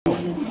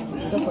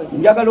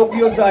njagala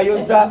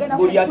okuyozaayoza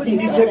buli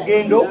atindiza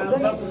eggendo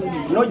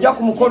n'ojja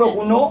ku mukolo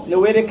guno ne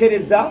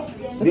weerekereza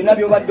byonna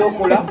by'obadde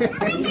okola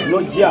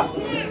n'ojja.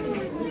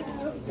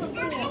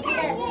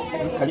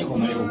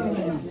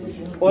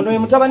 Ono ye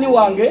mutabani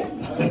wange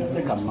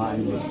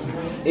Sekammanje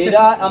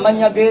era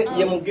amannya ge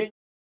ye Mugenyi.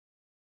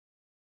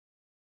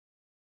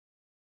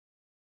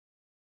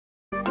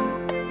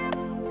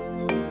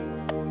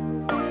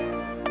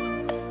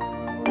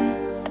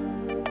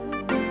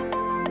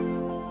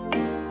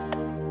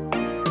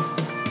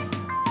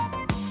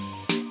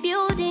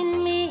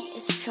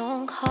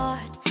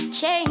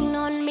 Chain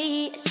on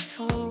me, a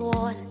strong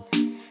wall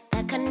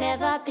that can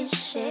never be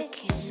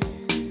shaken.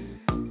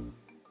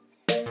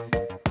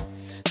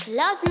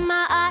 Close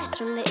my eyes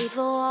from the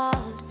evil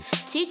world.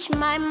 Teach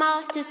my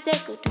mouth to say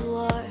good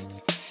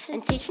words,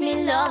 and teach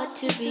me, Lord,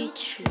 to be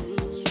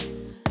true.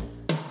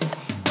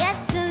 Yes,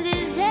 and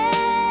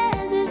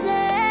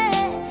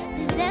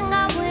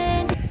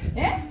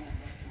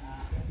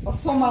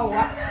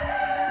Osomawa.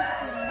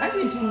 Ati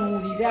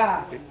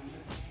tunulira.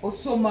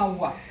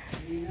 Osomawa.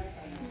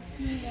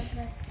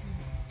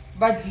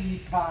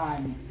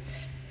 Bajitani.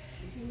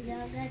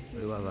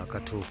 Wewa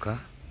bakatuuka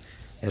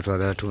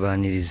twagala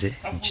tubaanirize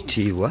mu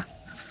kitiibwa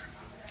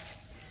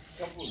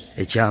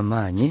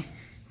eky'amaanyi,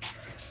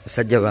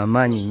 basajja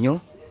b'amaanyi nnyo.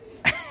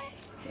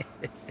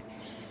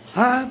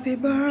 Happy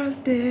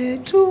birthday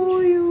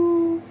to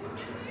you,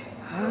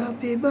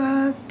 happy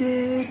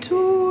birthday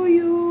to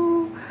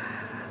you,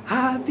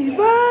 happy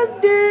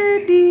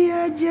birthday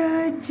dear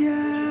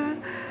Jaja,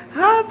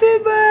 happy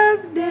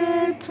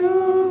birthday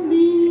to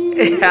me.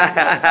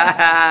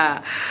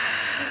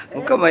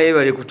 Mukama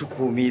yebale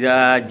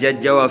kutukuumira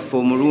jjajja waffe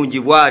omulungi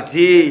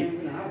bw'ati.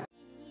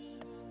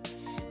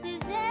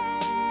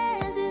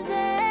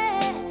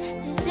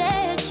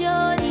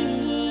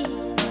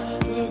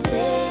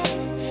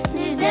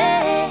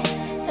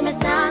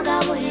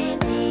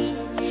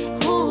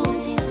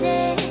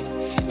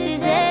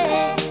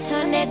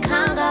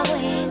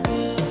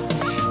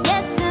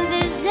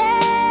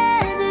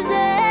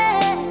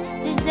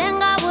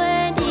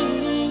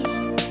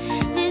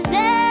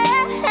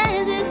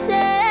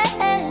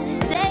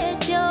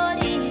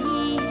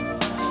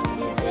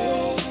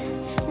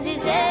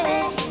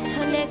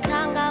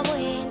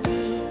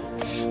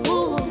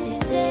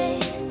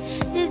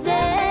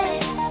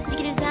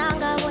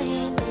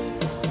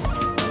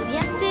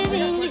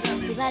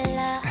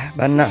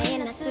 Banna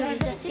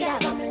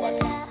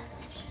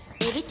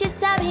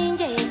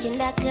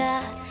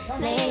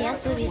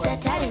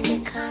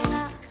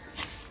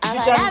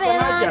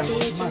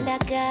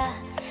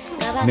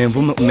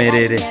menvu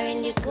merere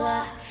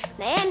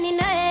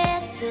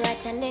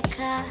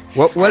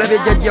walabye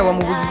jjajja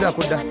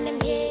wamubuzizaako dda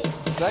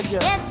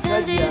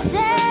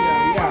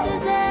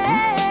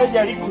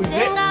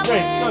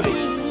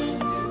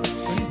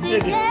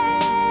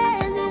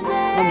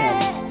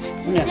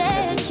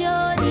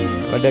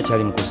badde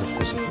akyali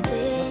mukusufukusufu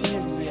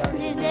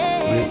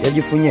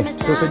yagifunye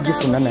soose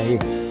gifuna naye.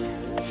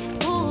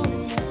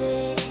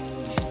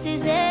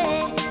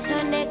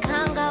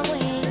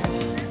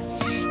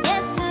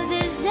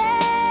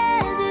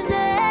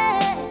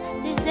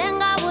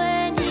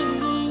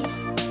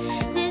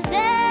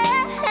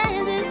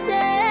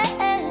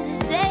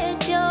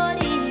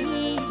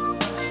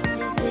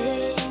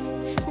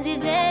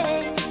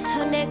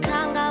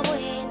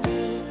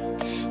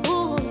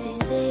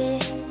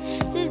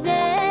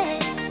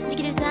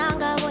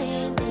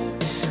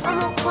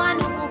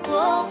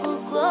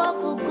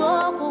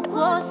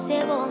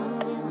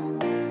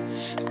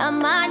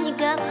 Amani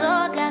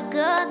gago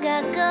gago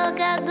gago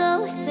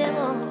gago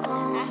sebo.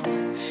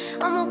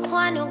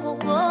 Omukwano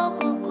gugo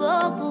gugo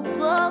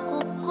gugo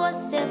gugo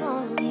sebo.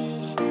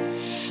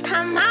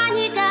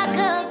 Amani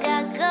gago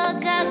gago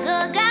gago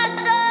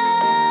gago.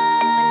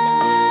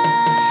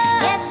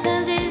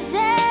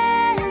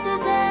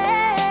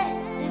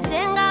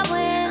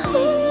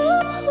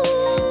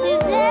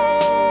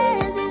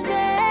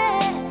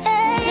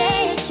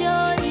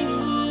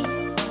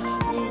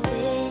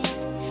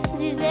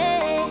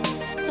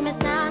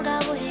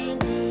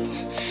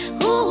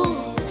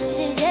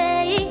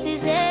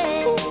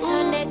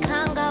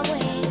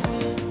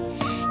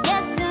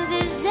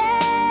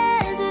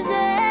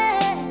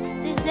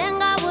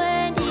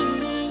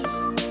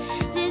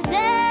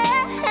 Zize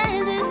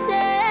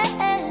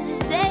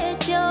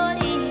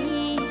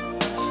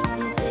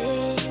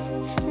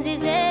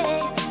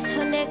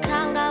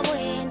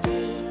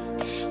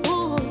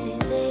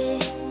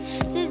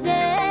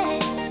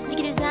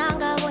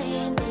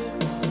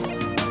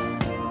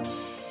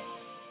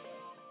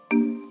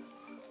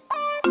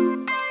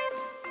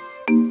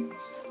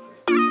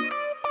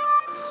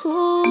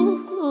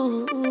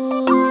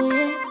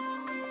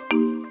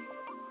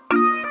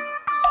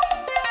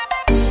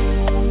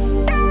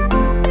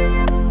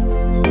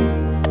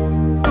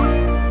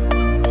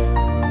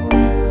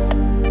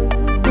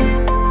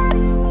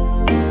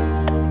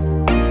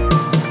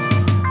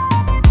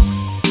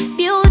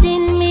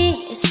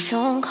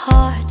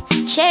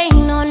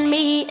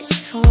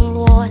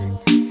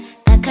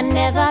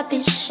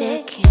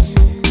shaking.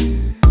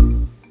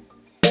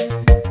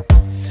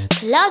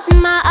 Close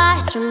my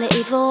eyes from the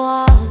evil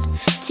world.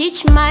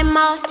 Teach my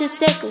mouth to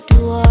say good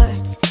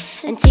words.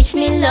 And teach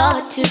me,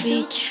 Lord, to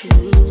be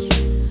true.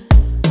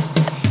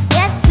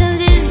 Yes,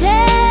 and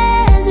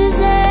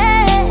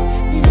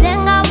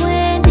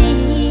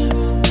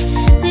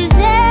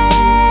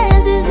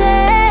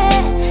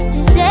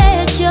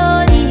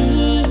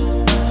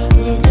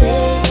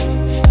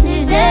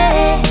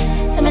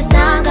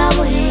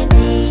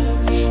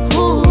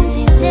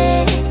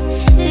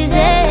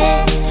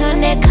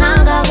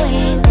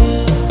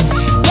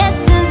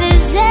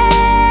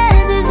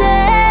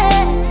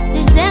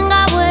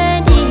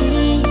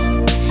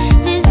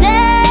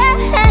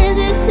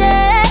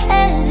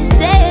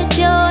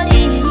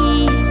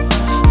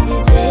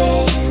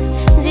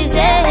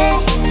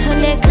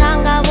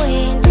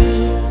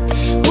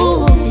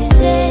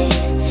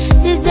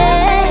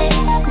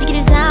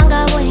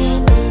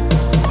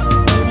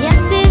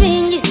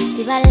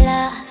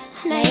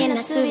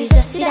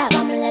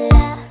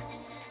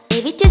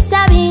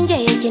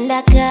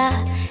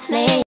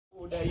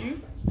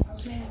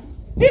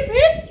Hip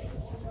hip.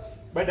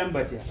 Badam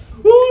batia.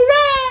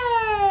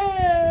 Hooray!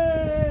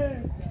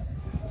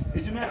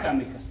 Ejuna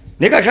kamika.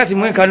 Neka kati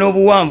mwenka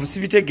n'obuwanvu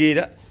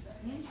sibitegeera.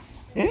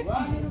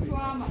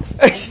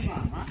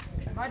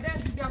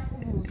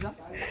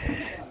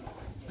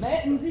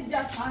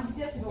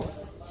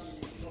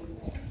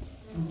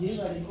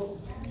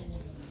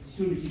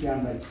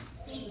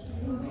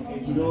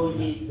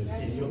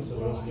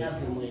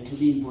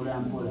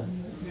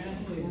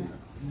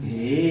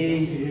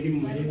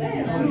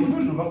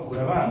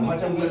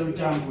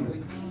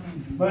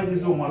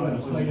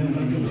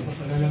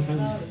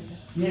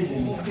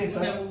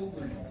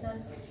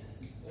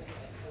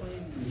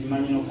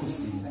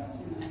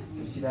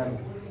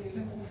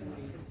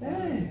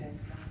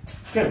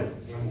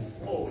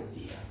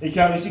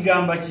 Ekyalo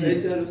kigamba ki?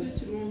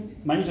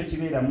 Manyi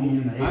tokibeera mu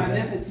nnyina.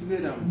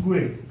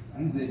 Gwe.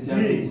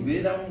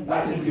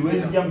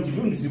 Kiwezija mu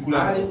kitundu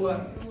sikulaba.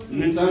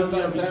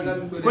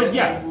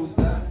 Kojja.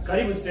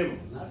 Karibu ssebo.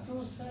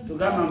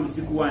 Tugamba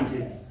musiku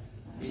wante.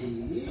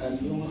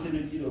 Kati omusene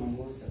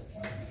kirongoosa.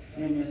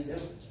 Senya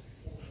ssebo.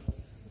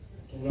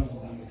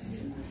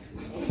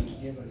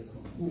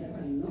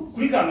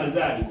 Kulika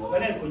amazaalibwa.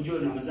 Bale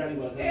kojjona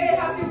amazaalibwa.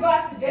 Happy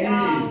birthday.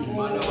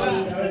 Amazaalibwa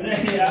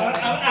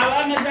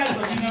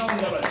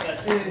tunaonga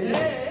basatu.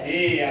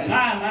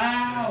 Mama,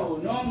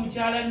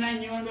 n'omukyala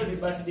Nanyondo ne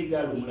birthday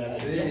girl omulala.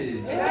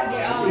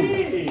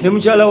 Ne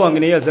mukyala wange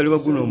naye yazaalibwa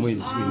guno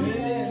omwezi gwino.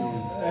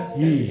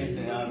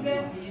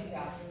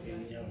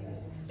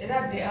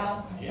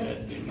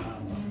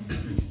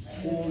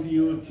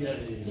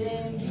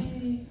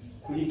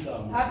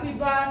 Happy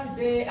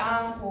birthday,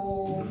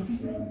 Uncle.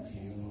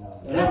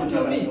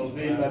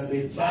 November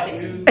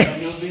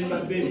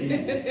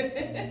babies.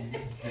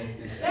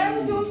 Same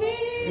to me.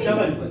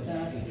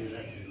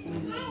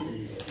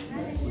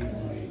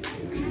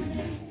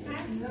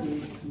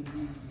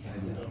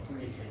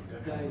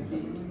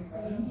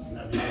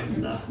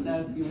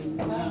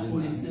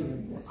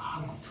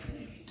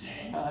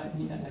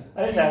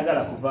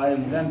 Ayagala kuvaayo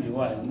mugambi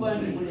waayo.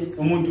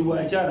 Omuntu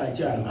bw'akyala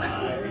akyala.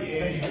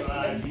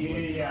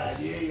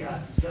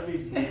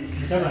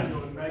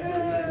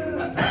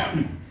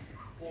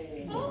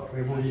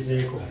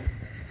 Webuulizeeko.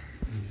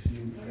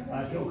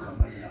 Ate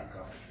okamanyaka.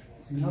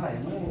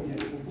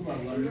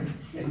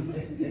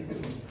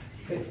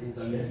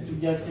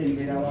 Tujja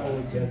sembera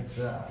wawo.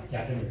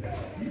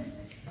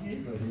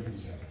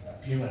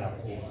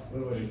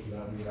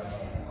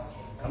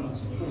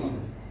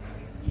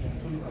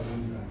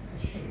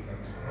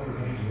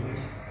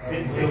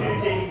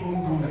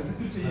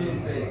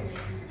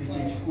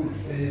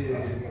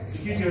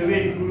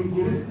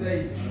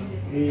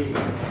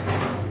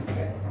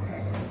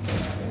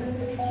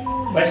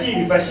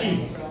 Bashiri.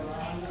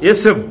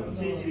 Yes, sebo.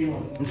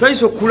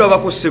 Nsanyusa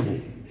okukulabako sebo.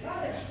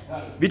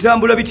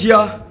 Bitambula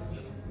bitya?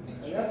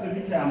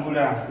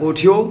 Bitambula.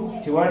 Otyo?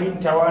 Tewali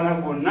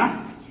mtawaana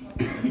gonna.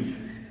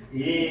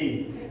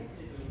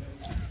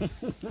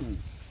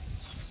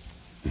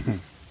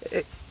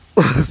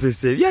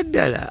 Sese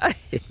byaddala.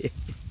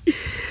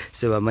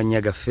 Seba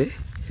amanya gaffe.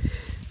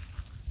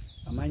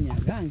 Amanya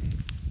gange.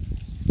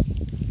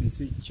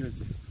 Nse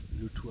Joseph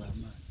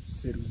Lutwama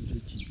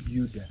Serunjoki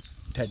Yuda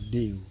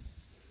Tadeo.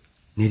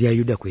 Nerya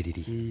Yuda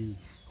kweriri.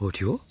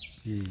 Otyo?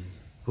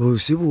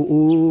 Sebo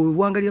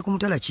owangalira ku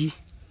mutala ki?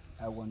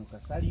 Wano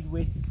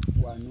kasalirwe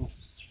wano.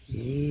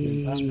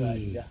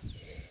 Empangalira.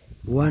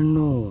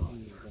 Wano.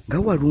 Nga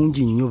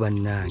walungi nnyo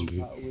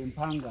bannange.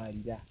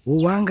 Empangalira.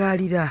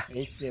 Owangalira.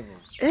 Esebo.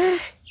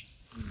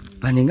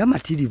 Bane nga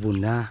matiri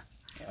bonna.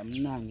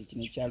 Munange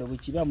kino kyalo bwe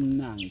kiba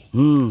munange.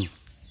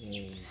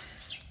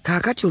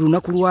 Kakati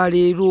olunaku lwa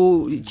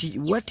leero,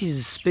 what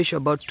is special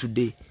about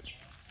today?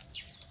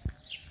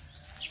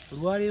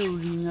 Olwaleero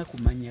lulinga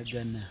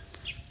kumanyagana.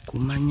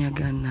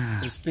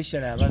 Kumanyagana.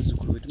 Especially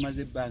abazzukulu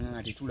betumaze ebbanga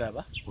nga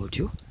tetulaba.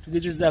 Otyo?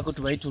 Tugezezzaako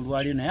tubayita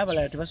olwaleero naye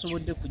abalala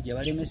tebasobodde kujja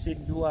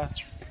balemeseddwa.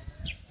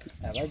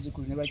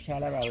 abazzukulu ne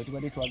bakyala baabwe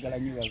tubadde twagala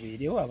nnyo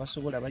babeerewo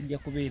abasobola bajja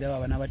kubeerawo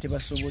abana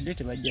abatebasobodde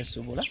tebajja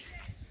sobola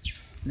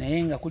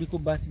naye nga kuliko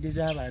birthday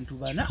z'abantu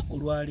bana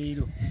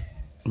olwaleero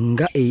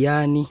nga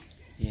eyaani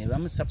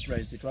bamu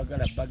surprise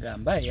twagala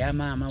bagamba eya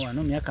maama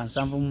wano myaka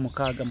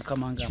 76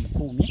 mukama nga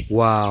amukuumye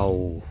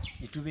wow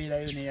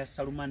netubeerayo neya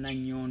Saluma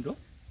Nannyondo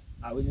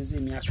awezeza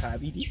emyaka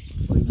 2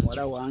 oli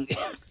muwala wange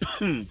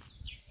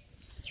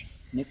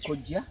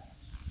nekojja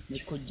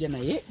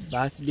naye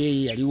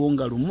birthday yaliwo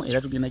nga lumu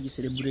era tugenda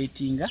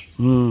giselebratinga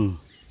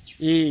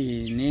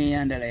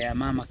neyandala ya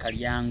maama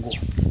Kalyango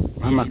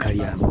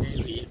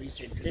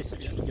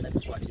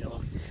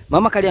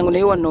Mama Kalyango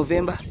naye wa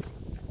November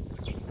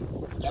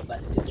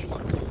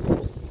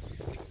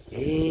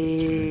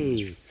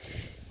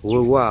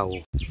wow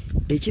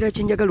ekira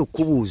kyenjagala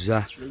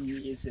okubuuza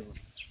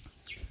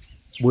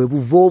bwe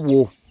buvo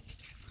obwo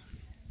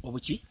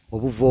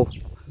obuvo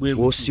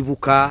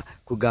bwosibuka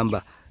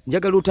kugamba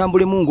njagala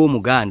otambulemu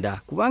ng'Omuganda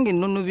kubanga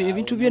ennono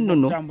ebintu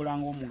by'ennono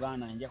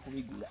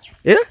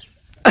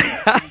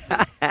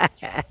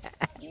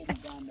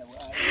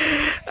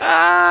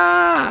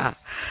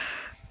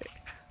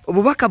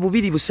obubaka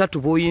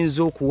 2-3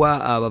 bw'oyinza okuwa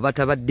abo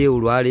batabadde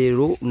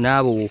olwaleero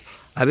n'abo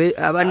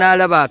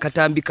abanaalaba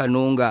akatambi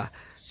kano nga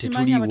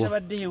tetuliiwo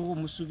batabaddeewo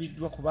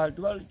musubiddwa kuba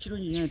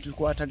kirungi nnyo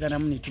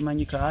netukwataganamu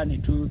netumanyika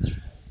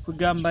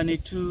kugamba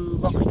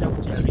bakwita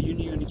kutya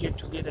reunion get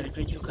together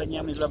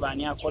netwejjukanyamu netulaba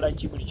ani akola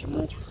ki buli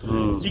kimu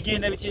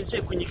ligenda bityensa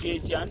ekunyiga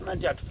etya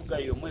nti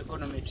atufugayo mu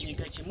economy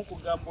etunyiga kimu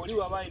kugamba oli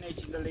waba alina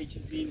ekindala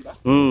ekizimba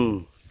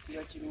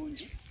nga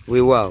kirungi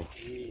weewaawo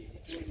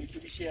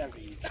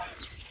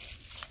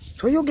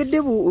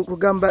toyogedde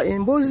kugamba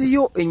emboozi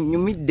yo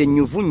ennyumidde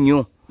ennyuvu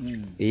nnyo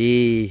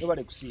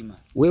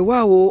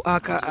weewaawo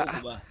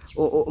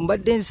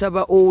mbadde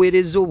nsaba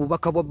oweereza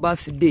obubaka bwa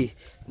birthday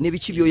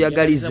nebiki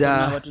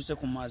byoyagaliza abatuse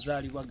ku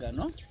mazaalibwa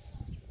gano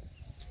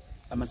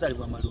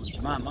amazaalibwa malungi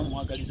maama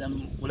mwagaliza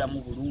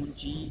bulamu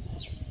bulungi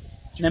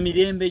na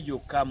mirembe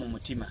gyokka mu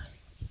mutima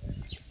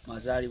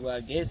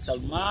mazaalibwa ge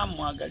Saluma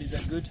mwagaliza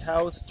good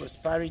health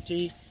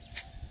prosperity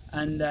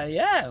and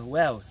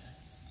wealth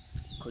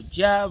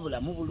kojja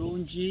bulamu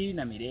bulungi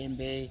na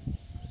mirembe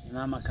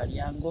maama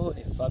Kalyango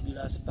a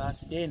fabulous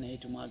birthday naye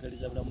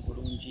tumwagaliza bulamu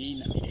bulungi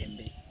na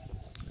mirembe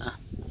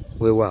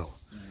weewaawo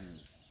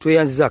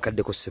tweyanziza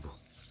akaddeko ssebo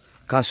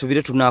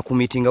kansubire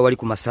tunaakumiitinga wali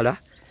ku masala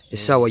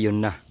essaawa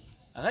yonna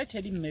ate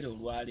teri mmere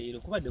olwaleero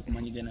kubadde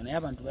kumanyigana naye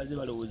abantu baze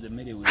balowooza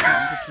emmere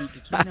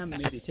tulina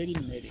mmere teri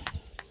mmere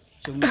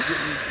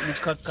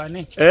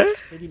mukakkane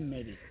teri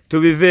mmere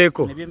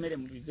tubiveeko nebyemmere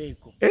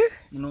mubiveeko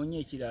munoonye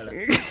ekirala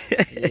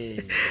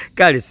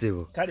kale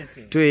ssebo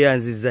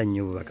tweyanziza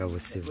nnyo obubaka bwo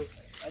ssebo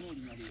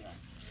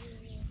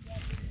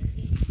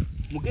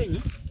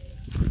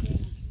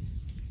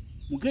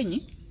mugenyi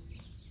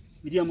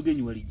birya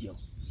mugenyi walijjawo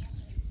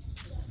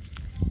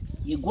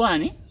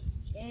yegwani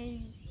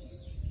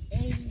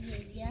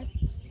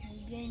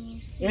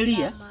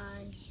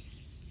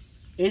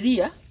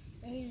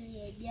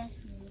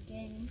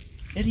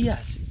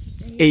Elias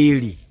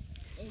Eili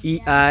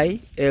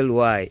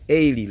EILY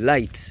Eili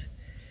light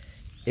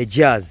a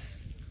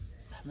jazz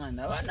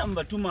abaana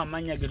mubatuma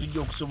amanya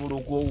getujja okusobola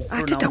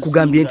ate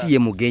takugambye nti ye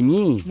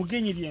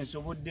mugenyi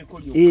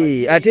lyensoboddeko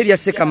ate erya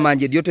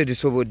Sekamanje lyo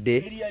tetusobodde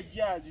erya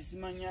jazz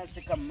simanya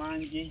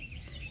Sekamanje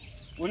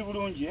oli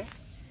bulungi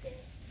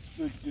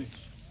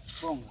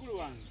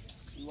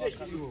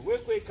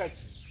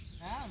wekwekaki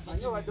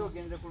anye wadde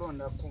ogenze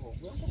kulonda kkubo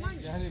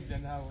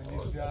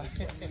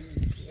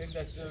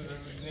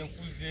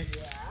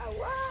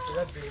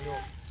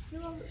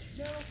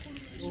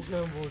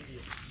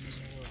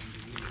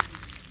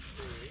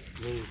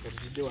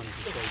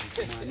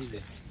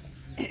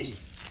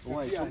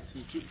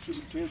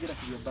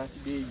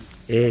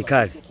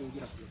kale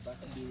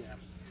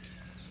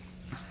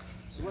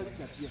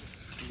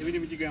ebintu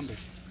mukigambo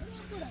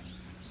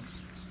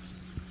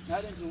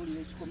nale ntuwulira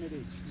ekikomere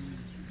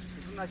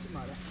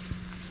tunakimala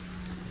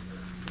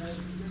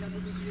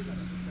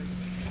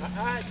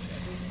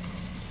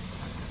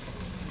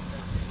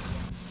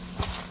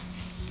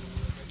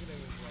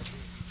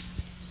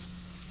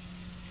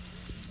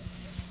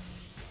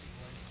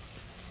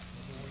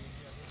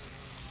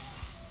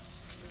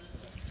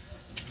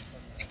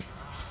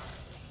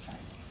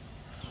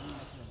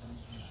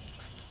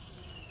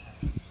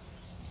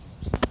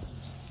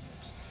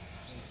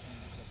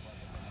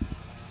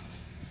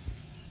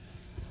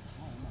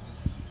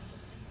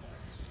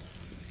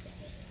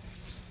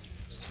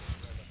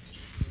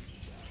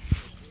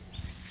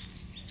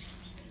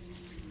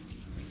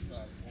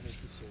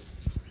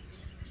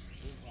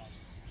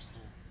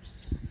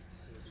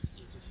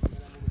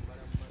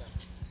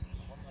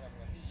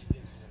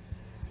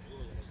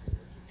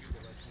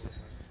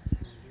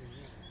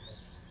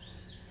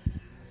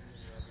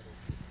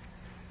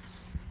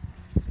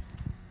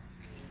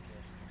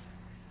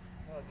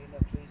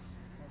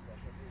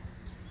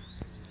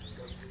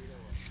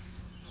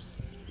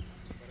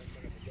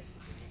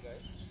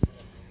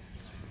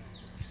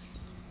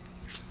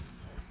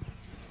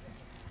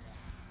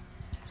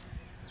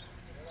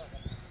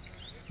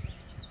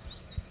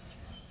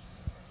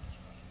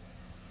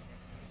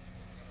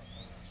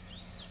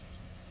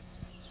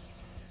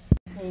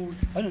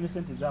Ano ne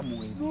sente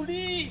zamuweebwa.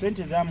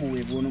 Sente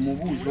zamuweebwa ono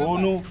mubuuzo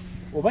ono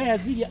oba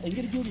yazirya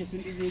engeri gy'olya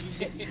sente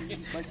z'ebirya.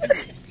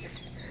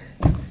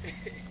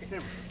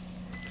 Sebo.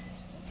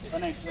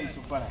 Bana ikusa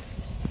musupala.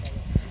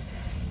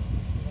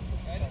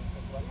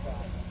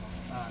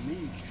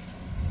 Amin.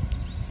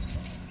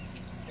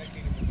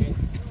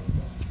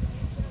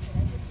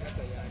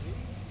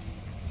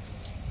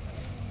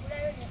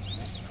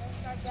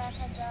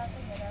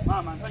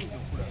 Mama nsanyusa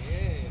okula.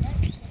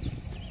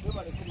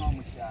 Webale kumawo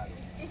mu kyalo.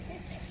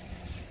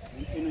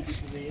 Eno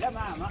gitubeera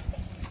maama.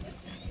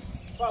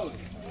 Paulo,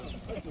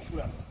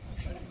 okula.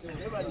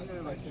 Webale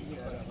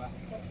okulaba.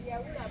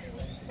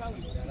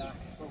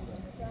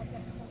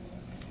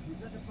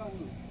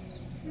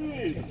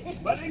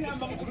 Bale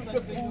ngamba mukuse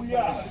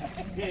kuya.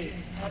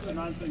 Ato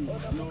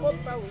nansanyusa.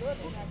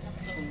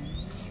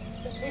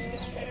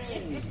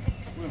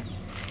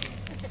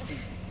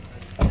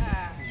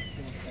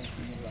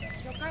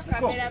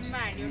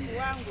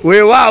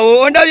 We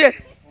waawo ondabye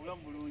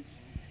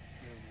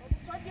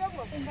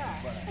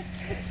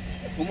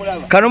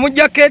kano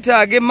mujja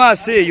keetaaga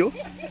emaaso eyo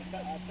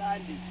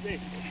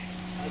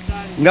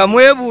nga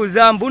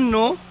mwebuuza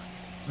mbuno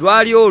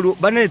lwali olwo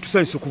banane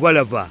tusanyusa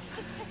okubalaba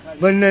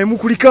bannaye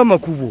mukuliko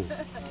amakubo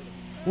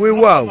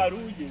weewaawo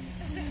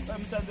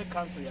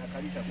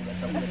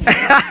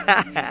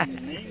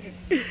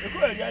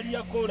Ekola lyali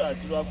ya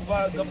chorus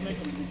lwakuba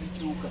gavumenti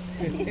zikyuka.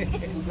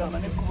 Kugamba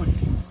n'ekkubo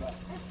likyuka.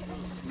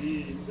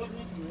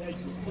 Gavumenti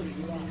yajja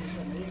okukolera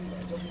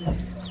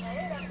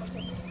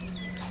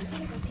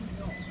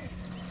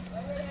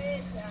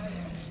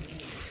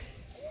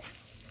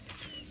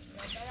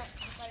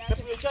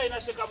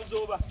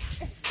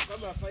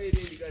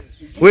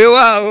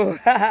weewaawo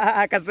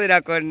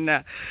akaseera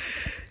konna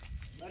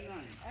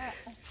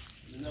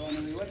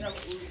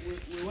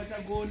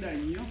wewatagonda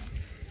nnyo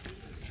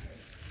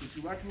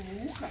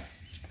tubatubuuka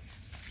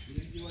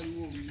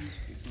waliwo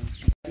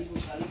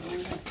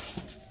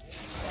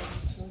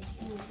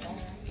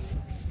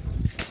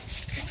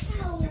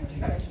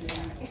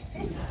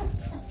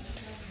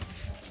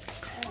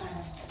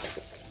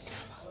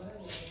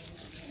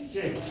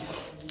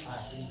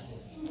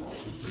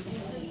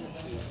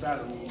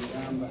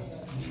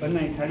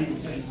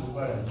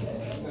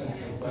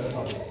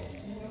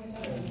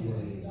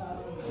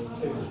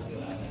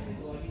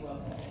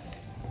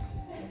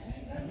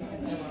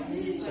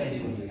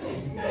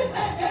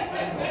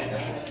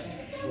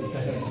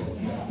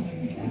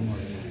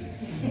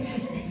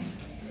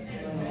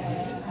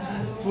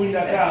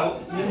tuliragaawo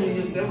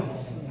yenyonyesemu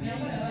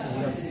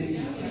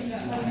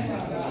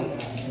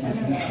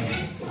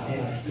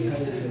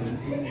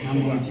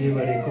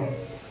amukyebaleko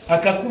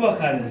akakuba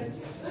kano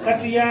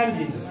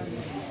katuyambye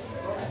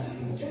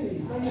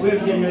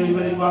webyenyonyi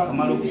bale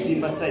twakamala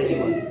okusimba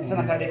sayiwa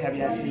sana kadde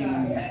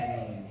kabyasiimu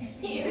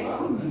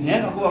naye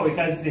akakuba bwe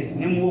kazze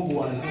ne muwogo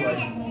wansi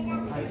wali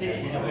ate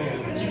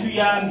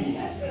kituyambye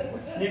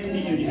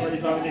n'ebitiyo lyebale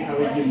twabateeka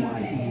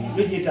wejjemwani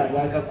yo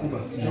gyetaaga akakuba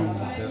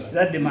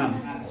ladde maama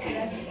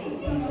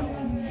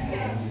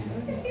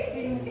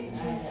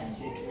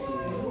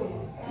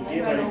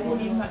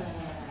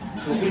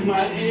okulima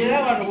era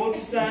wano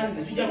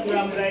bootusanze tujja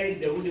kulambula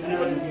edda obudde buna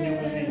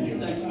batukunyogoza ennyo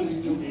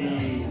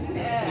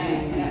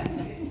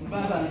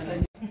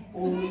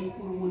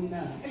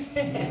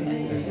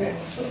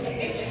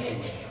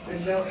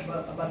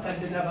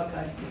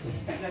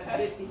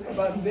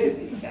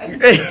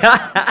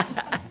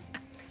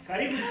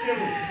karibu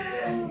sebo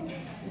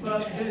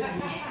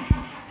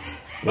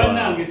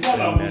bannange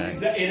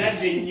sababuziza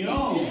eradde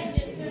nnyo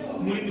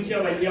muli mutya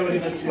bajja bali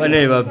basebo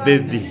banaye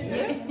babebi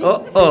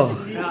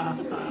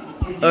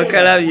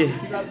okalabye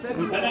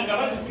bananga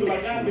bazikulu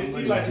bagambe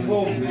feel at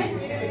home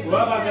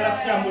kuba baagala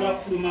kutambula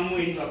kufulumamu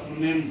eri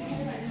bafulumemu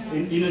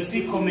ino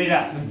si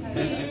komera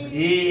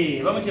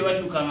bamu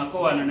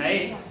tebatuukangako wano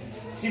naye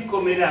si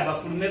komera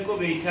bafulumeko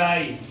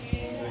beetaayi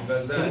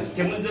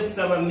temuze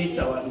kusaba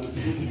misa wano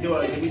tutudde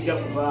wano tebijja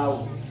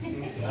kuvaawo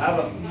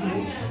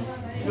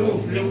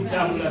fule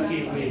kutambulako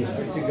ebweru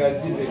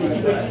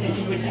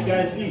ekifo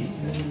kigazi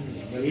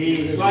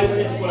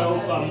twalibale tukolawo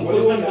famu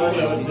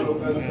kosansakulabasebo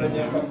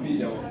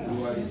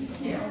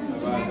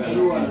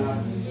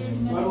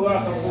waliwo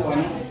akafo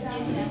wano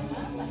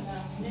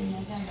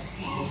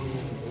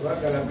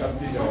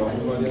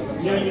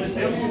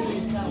nyonyosefu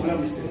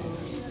mulabuse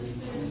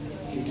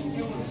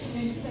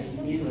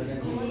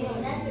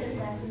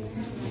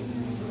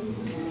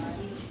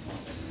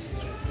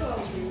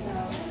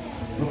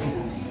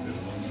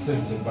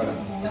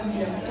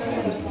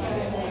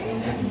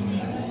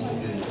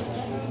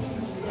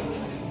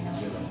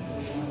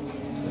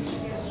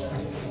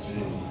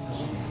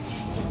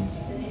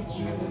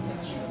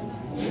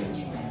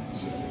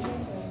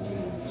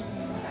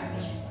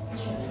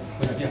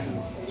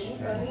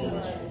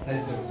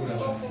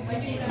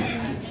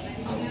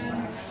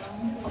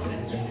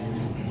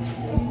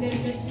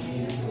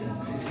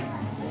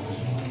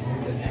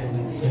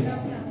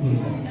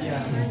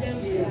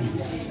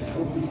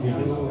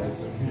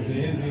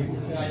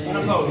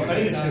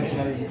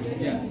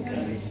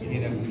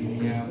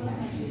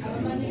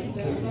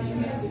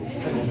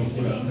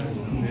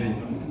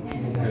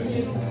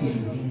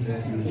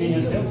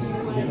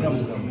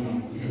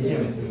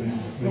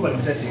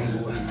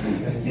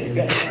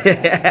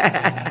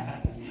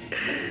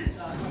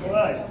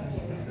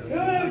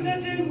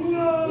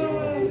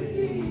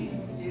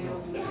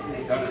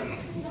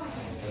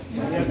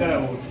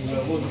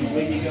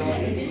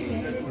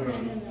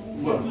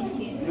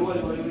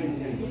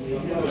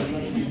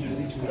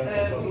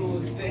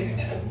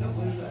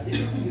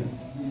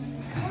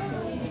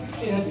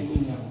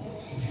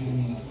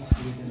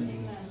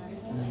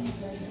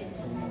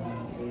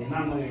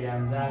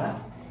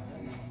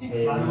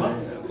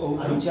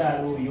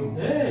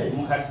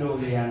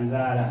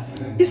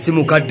isi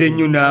mukadde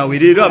nnyo naawe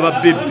leero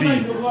ababebbi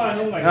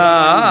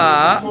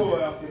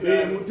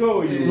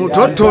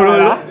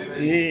mutotololo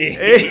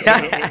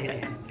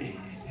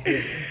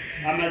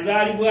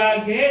amazaalibwa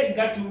ge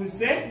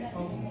gatuuse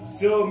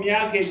so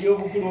myaka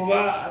egy'obukulu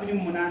oba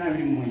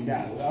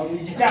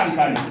 28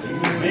 gitankana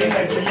naye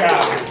nga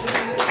kiryawo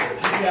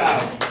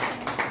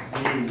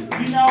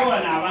zinawo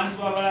wano abantu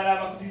abalala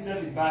abakusiza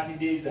zi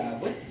birthday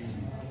zaabwe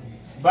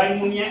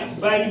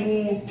bali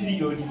mu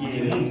piriyodi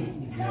y'emu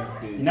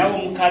nawe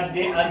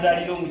omukadde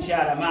azaalira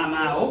omukyala maama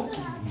awo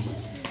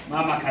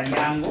maama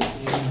Kanyango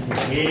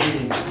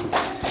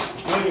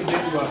oyo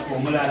bebi waffe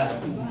omulala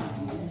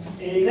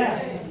era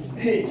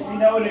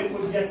binawo ne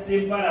kojja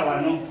Sempala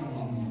wano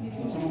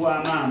mukulu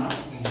wa maama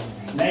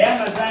naye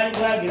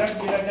amazaalibwa ge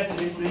bagera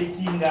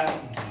gaserebulatinga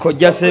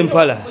kojja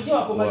Sempala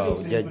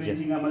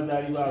okuserebulatinga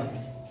amazaalibwa ge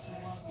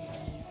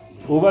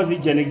oba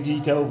zijja ne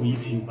giyitawo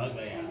buyisi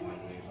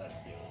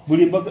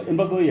buli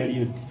embaga oyo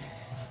yaliyo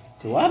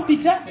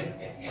tewampita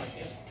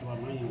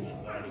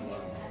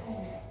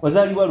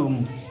wazaalibwa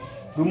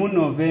lumu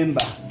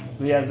Novemba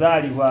lwe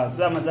yazaalibwa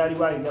so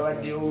amazaalibwa ge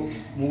gabaddewo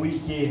mu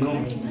wiiki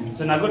eno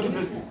so nago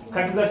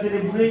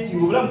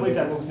katugaserebulatinga obulamu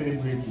bwetaaga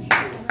okuserebulatinga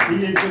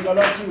eyo ensonga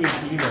lwaki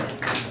wetuliwa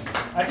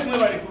ate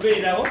mwebale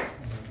kubeerawo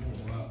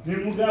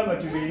nemugamba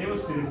tubeerewo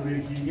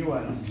tuserebulatinge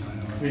wano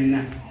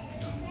fenna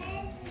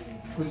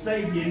ku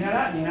saidi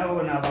enala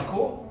ninawo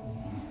naabako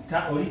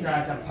oli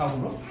taata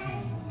Paulo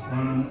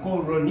ono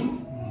mukoloni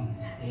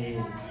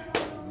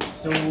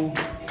so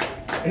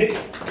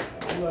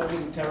wali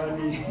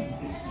mutabani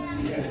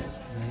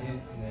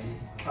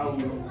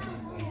Paulo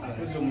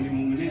akoze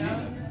omulimu munene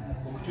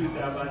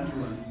okutuusa abantu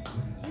wano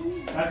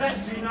kakati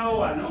tulinawo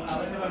wano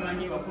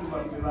abatabamanyi bakulu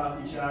baffe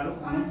bakukyalo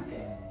kuno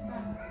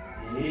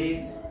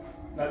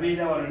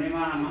babeera wano ne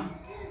maama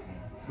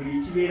buli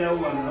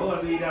kibeerawo wano nabo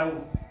babeerawo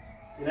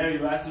era bye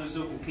basoose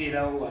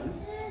okukeerawo wano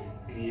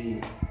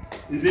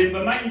nze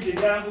mbamanyi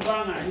teddala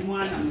kubanga ali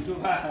mwana muto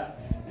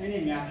naye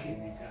emyaka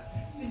emeka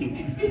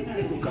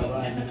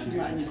kukabaana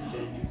simanyi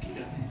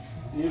sikyajjukira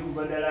naye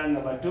kuba ddala nga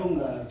bato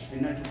nga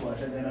ffenna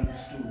tukwatagana ku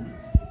kitundu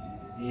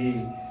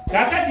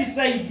kakati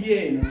saidi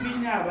eno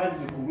tulina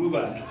abazzukulu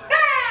bano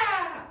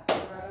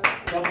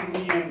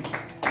bafuniyemu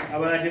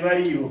abalala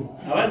tebaliyo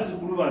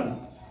abazzukulu bano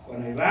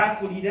wano we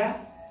baakulira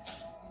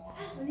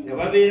nga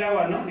babeera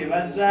wano ne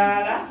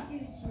bazaala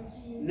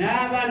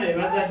n'abaana be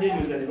bazadde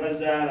ndoza ne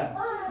bazaala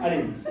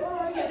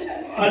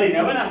aleni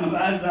abaana mwe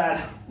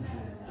bazaala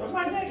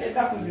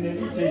tomanyekekakuzine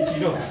biyita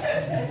ekiro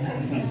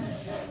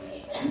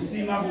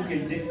nsiima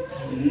bukedde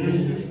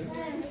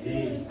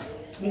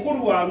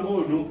mukulu wange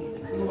ono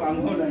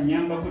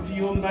anyamba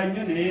kutuyomba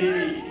nnyo naye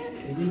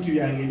ebintu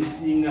byange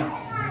ebisinga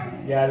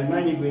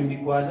yabimanyi gwe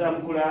mbikwasa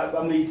mukula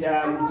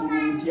bamuyita mukulu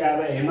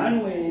mutyaba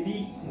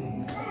Emmanueli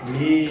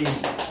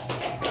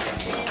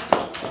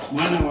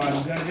mwana wa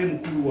Lugave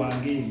mukulu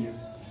wange ebyo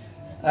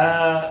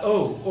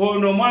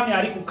ono omwami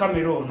ali ku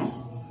kamera ono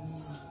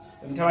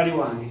mutabali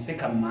wange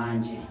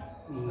Sekamanje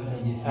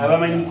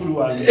abamanyi mukulu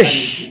wange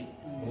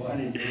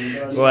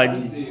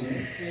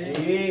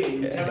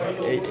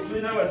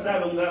tulina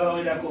abasaalo nga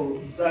abawerako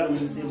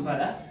Saalongo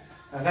Sempala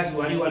kakati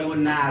waliwo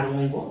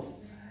Naalongo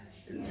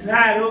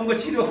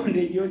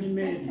Kironde John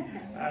Mary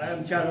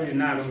mukyalo oyo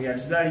Naalongo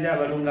yatuzaalira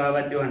abalongo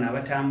ababadde wano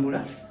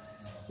abatambula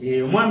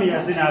omwami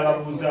yaze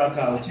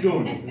n'ababuuzaako awo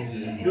Kironde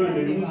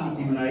oli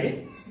muzzukulu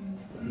naye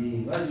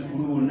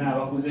bazzukulu bonna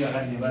abakuze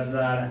kakati ne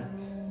bazaala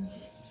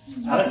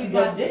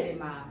abasigadde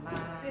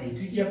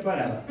tujja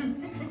palaba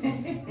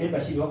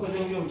bashiri wakoze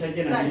mu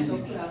byobutajja na bizi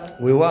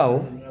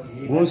weewaawo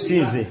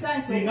gunsinze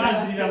singa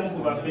nziriramu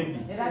ku babbebi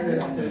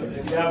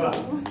kiraba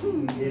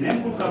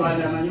nemukuluka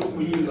banda amanyi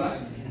okuyimba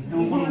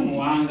nomukulu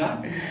muwanga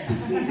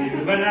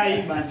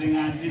banayimba nze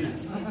nga nzina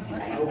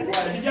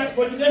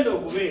otugenda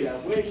okubeera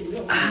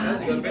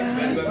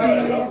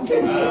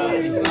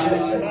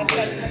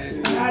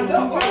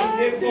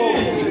asokoleko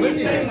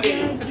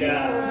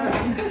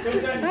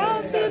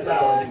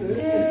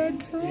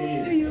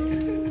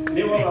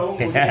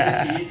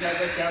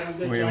newabawokiyitaga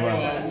kyabuza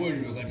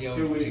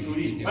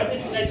kyawetuli badde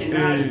sina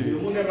kyenaali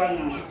omuntu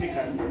abanga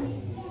nkutekano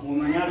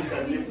mumanya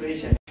alusazi ne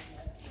pressure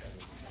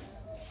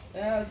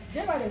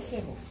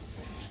Jebalesebo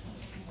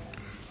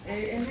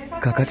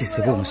kakati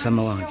sebo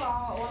omusama wange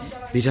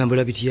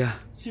bitambula bitya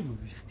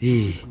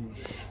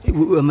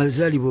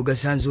amazaalibwa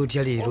ogasanze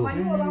otya leero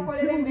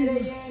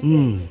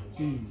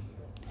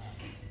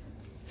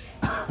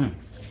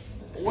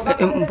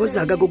mpozi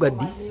agago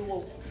gaddi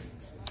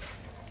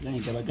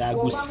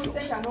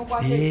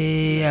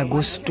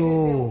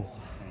Agosto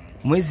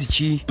mwezi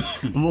ki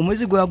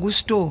omwezi gwa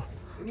Agosto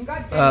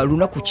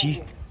lunaku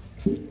ki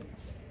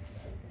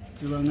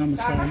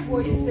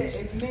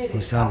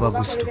musanvu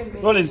Agosto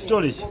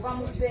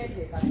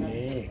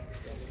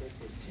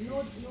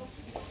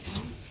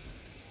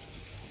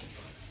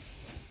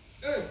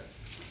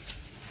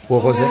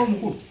wokoze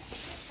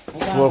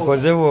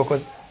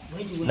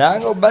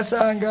nange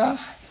obasanga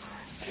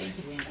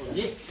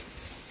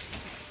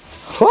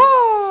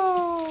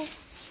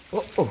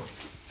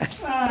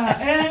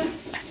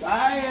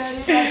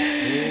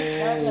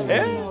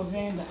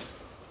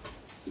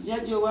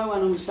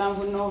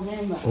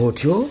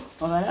otyo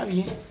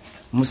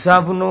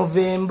 7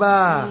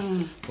 Novemba.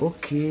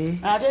 Okay.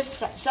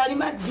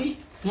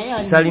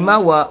 Salima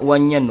wa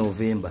 4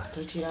 Novemba.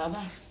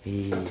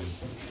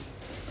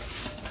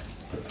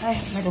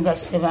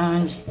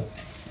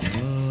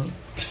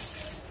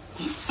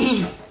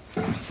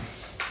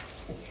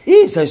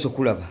 Saiso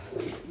kulaba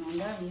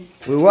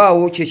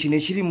weewaawo kyekino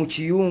ekiri mu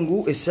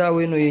kiyungu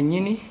essaawa eno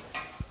yennyini.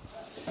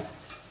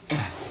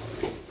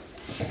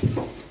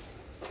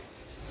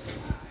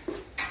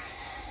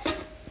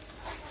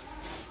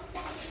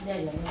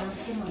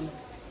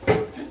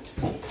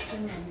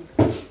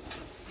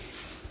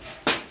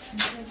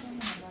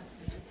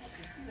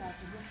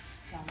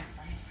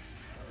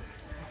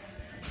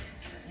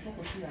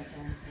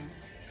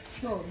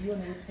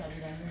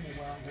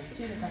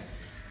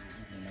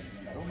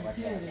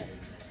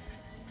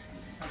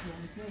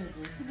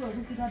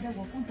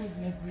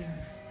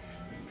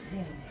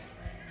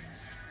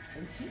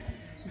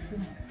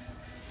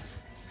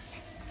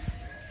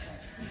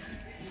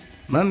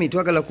 Mami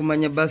twagala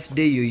kumanya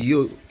birthday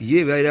yo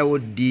ebeerawo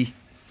ddi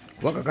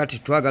wakakati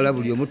twagala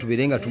buli omu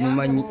tubeere nga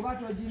tumumanyi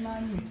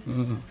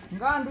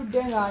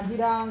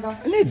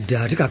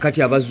nedda ate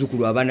kakati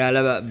abazzukulu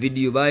abanaalaba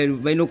vidiyo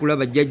balina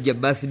okulaba jjajja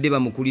birthday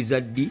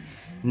bamukuliza ddi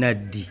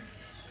naddi.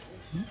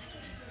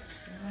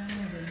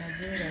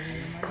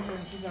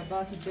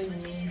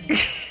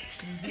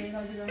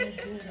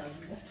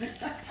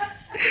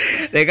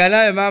 Leka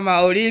nawe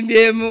mama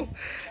olimbyemu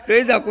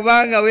toyinza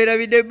kubanga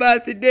weerabidde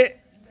birthday.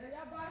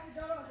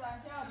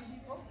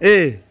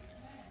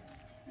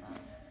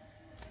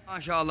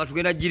 Mashallah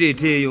tugenda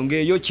gireeta eyo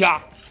ng'eyo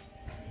kya.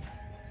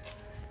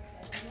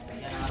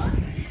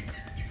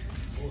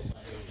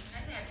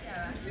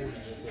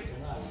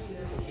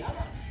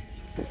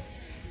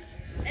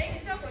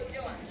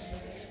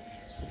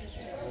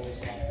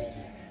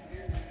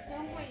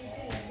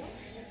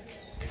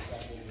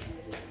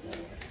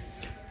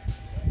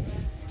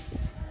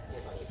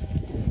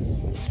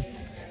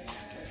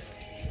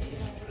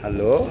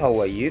 Hello,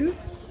 how are you?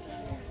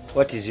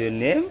 What is your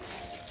name?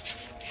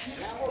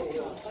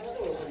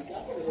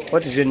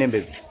 What is your name,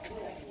 baby?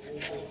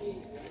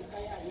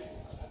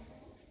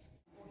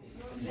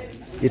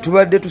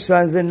 Yetubadde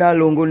tusanze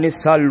Nalongo ne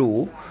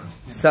Salo.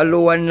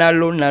 Salo wa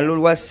Nalo,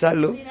 Nalo wa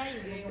Salo.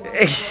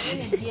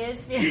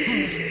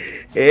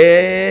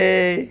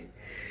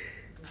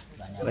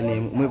 Bane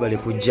mwebale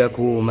kujja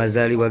ku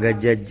mazaalibwa ga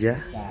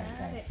jjajja.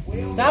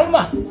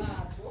 Salma.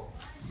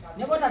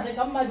 Nebota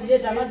teka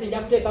mazileta mazi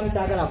ya kuteka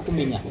msagala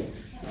kumenya.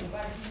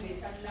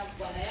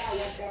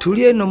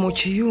 Tuli eno mu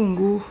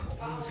kiyungu.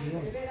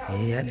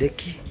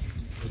 Adeki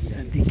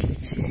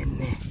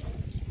chene.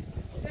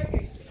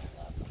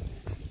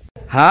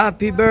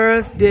 Happy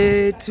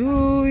birthday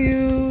to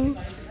you.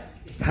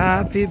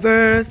 Happy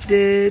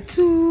birthday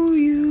to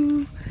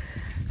you.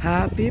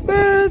 Happy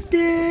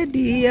birthday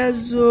dear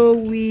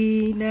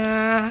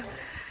Zoina.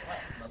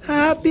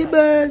 Happy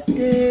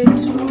birthday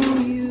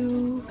to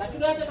you.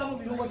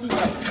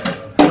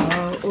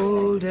 How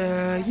old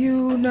are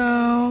you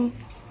now?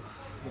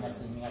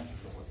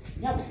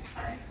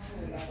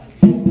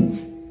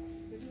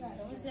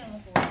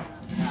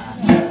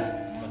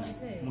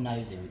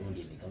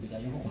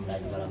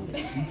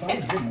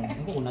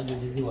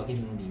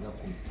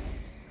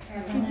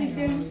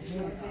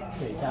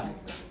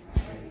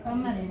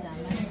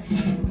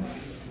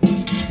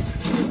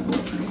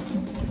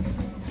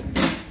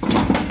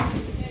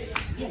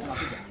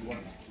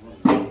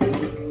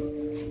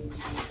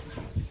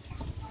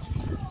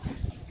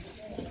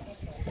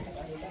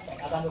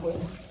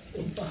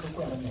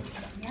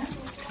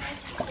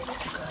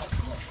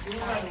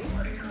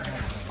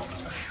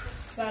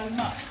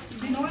 Salma,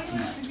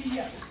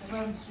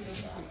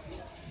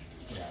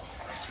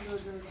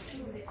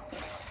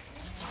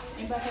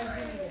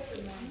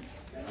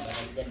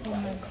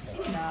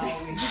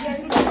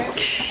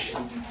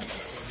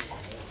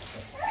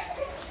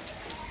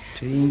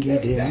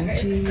 tuyingidde mu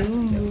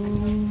kiyungu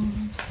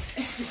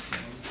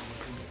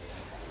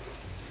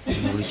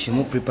buli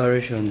kimu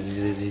preparations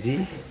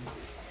ziri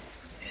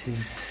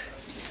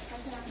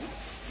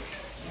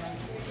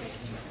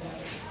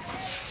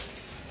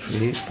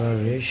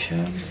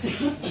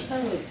Preparations.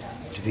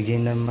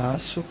 Tubigenda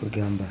maaso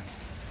kugamba.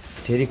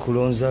 Teri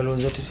kulonza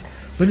teri.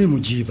 Bali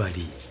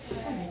mujibali.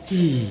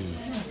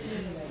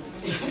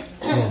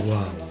 Oh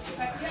wow.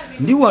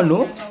 Ndi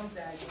wano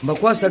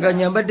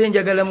mbakwasaganya mbadde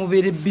njagala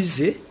mubeere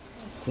busy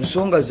ku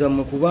nsonga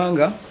zammwe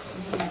kubanga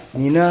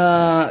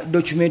nina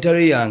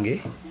documentary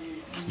yange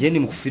gye ndi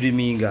mu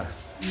kufiriminga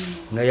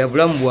nga ya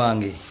bulamu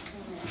bwange,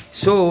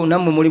 so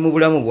nammwe muli mu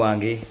bulamu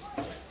bwange.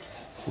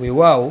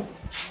 Weewaawo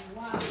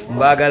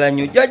mbaagala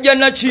nnyo jjajja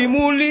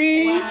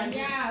Nakimuli.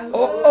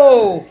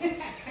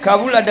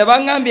 Kabula dda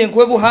baŋŋambye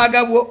nkwe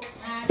buhaaga bwo.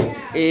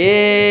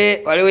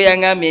 Waliwo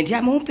yaŋŋambye nti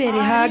amumpeere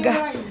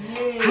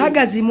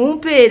haaga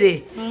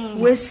zimumpeere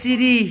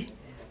wesiri.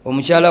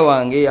 Omukyala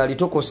wange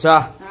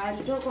alitokosa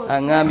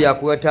aŋŋambye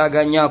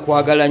akwetaganya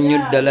akwagala nnyo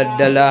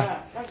ddala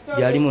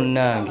gyali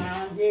munnange.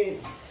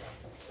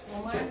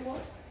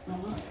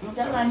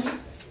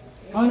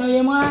 Ono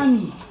ye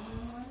mwami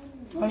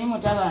oli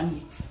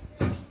mutabani.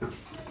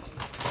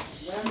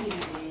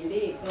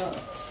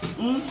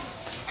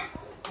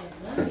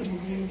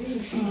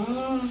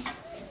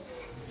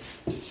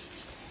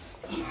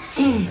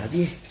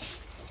 Olabye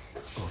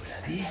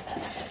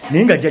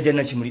naye nga jjajja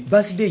Nakimuli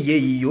birthday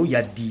yeeyiyo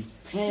yaddi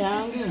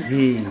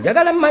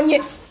njagala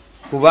mmanye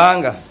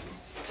kubanga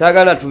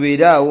saagala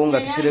tubeere awo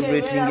nga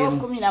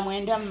tucelebratingemu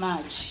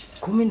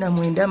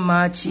 19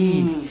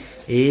 Maachi.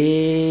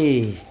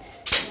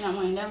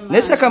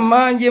 Nesaka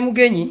mmanje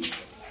mugenyi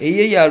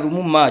eye ya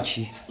lumu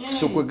Maachi,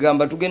 so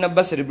kwegamba tugenda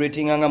ba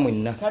celebrating nga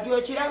mwenna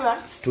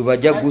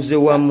tubajaguze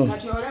wamu.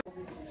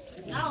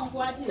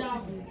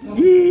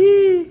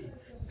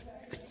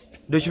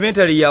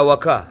 Documentary ya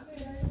waka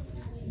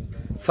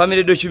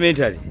family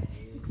documentary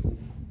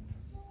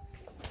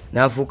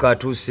nafuka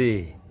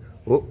atuse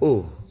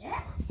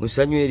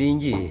musanyu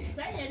eringi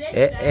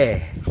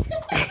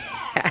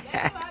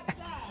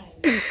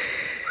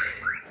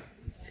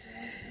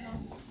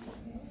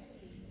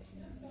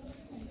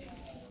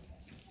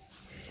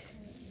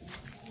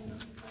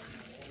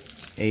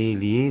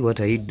Ailey, what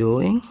are you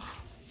doing?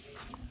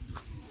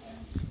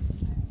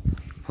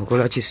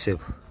 Okola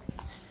kisebo.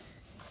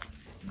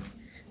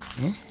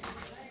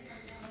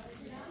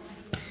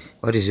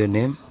 What is your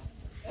name?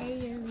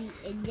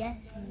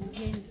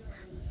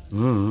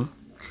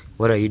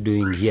 What are you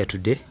doing here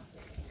today?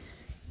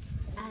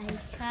 I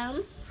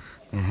come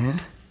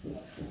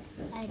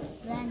at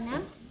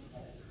Zana.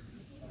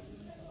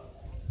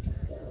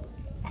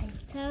 I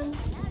come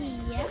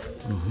here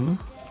to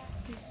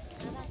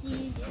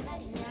see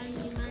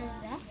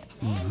grandmother,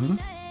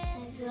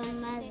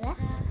 grandmother,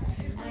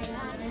 and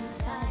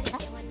grandfather.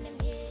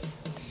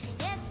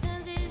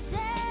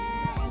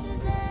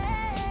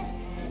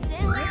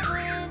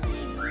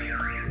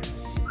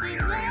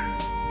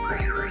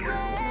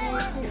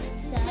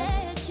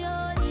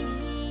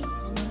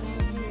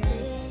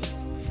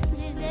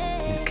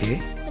 Okay,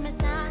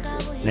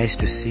 nice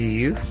to see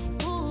you.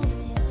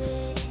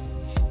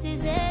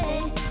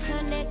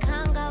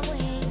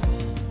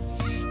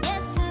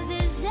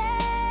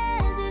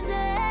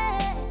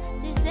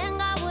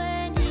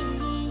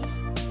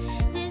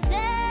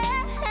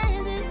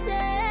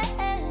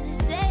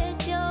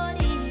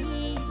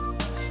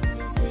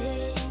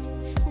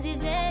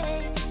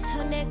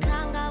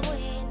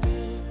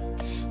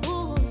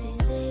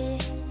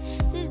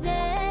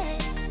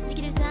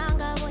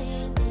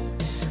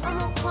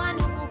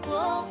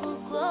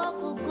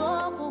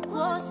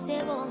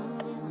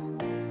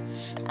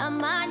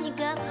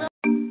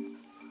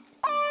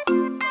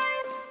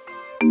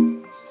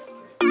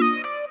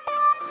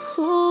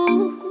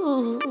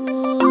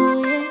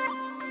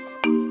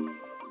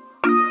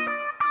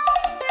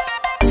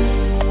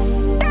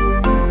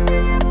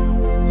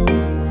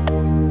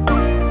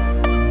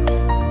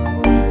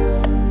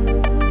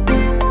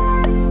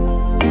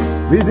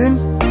 Breathe in,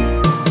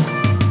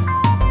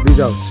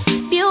 breathe out.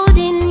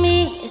 Building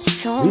me a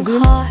strong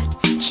heart,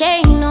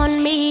 chain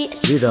on me a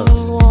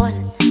strong wall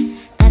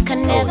that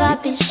can never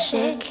be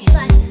shaken.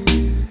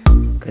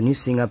 Can you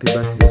sing happy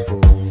birthday for?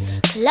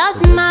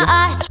 Close my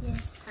eyes.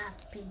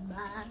 Happy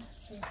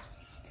birthday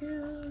to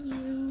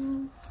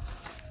you.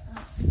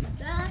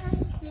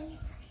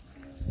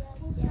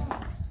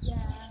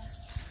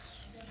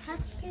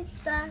 Happy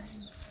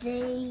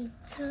birthday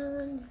to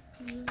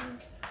you.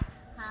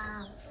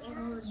 How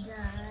old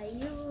are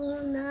you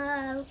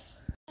now?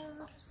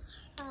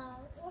 How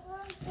old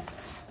are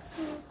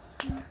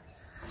you?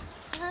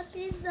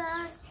 Happy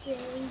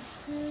birthday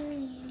to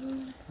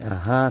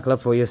you. Clap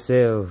for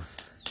yourself.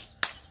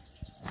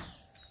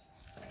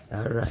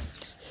 All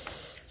right.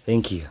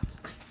 Thank you.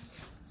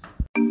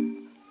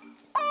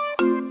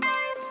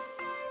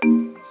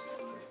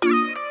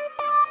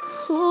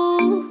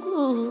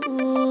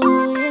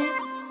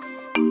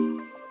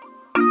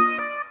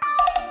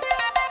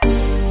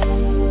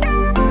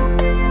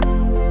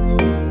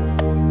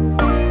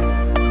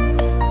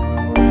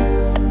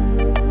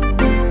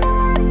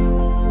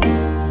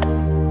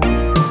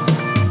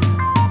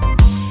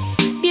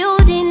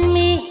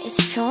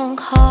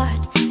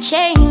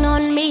 Chain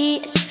on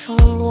me a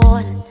strong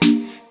wall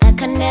that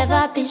can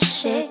never be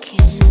shaken.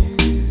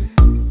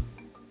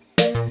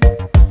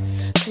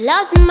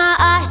 Close my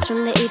eyes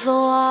from the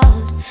evil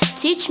world.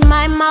 Teach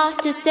my mouth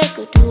to say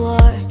good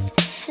words.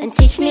 And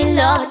teach me,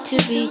 Lord, to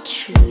be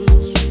true.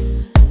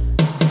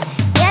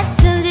 Yes,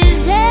 and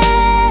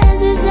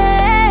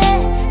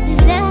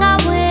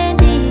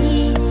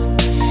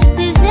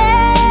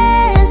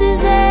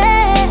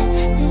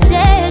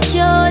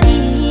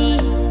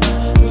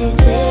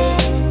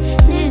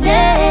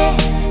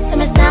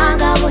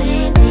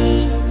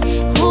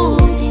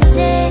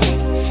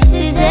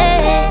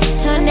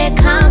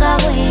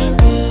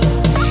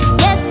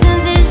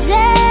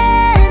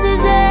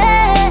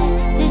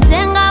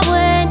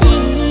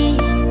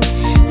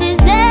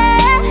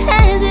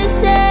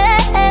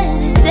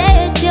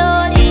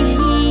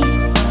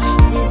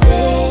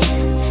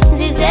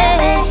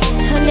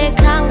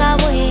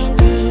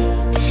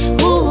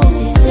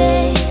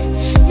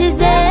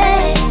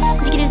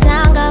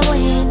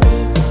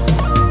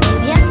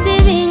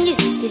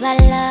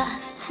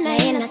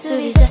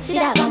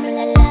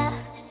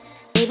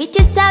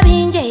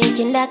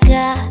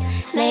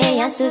naye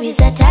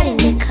yansuubiza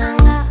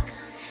talindekanga.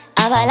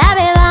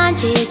 Abalabe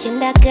banje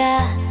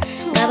yekindaga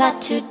nga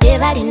batudde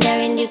balinda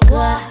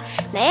lwendigwa,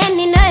 naye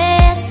nino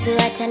Yesu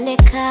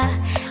atandeka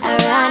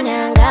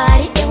arwana nga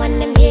ali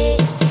ewannemye.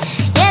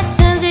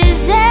 Yesu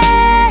nzize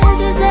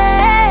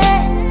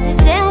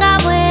nga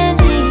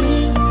bwendi,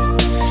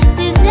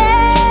 nzize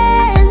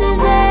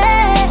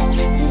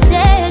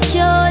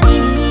gy'oli,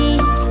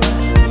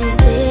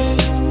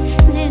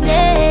 nzize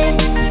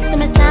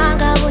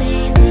somesanga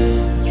bwendi.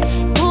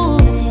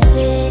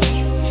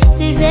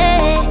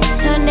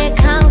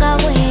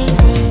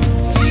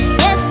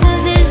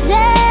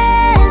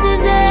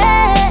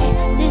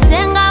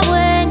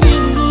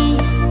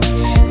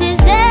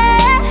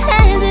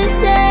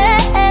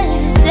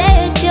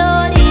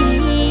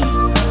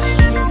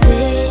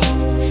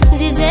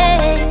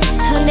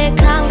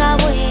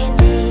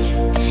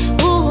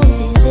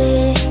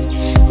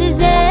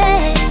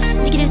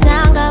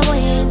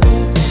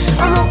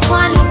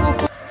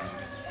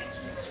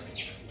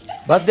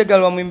 Birthday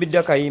girl wamwimbidde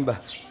akayimba.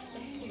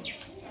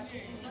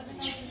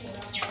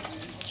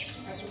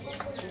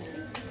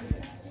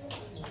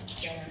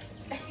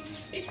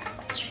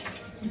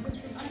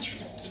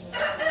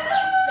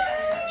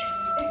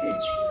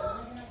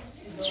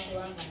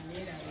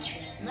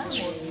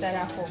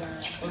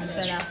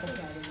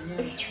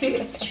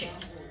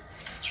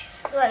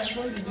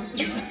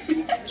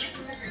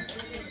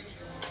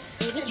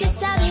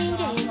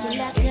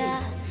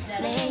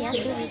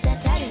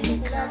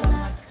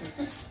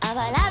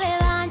 Abalabe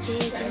banje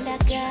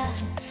yekindaga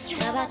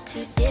nga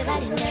batudde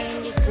balinda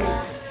lwendigwa,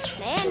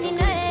 naye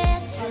nino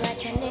Yesu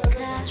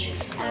atandeka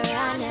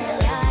arwana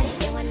nga ali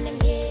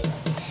ewannemye.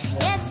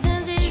 Yesu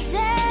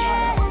nzize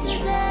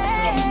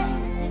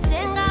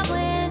nga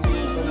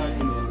bwendi,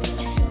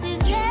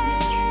 nzize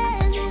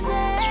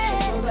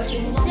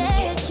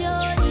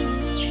gy'oli,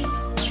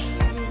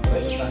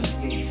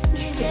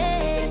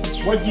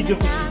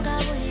 nzize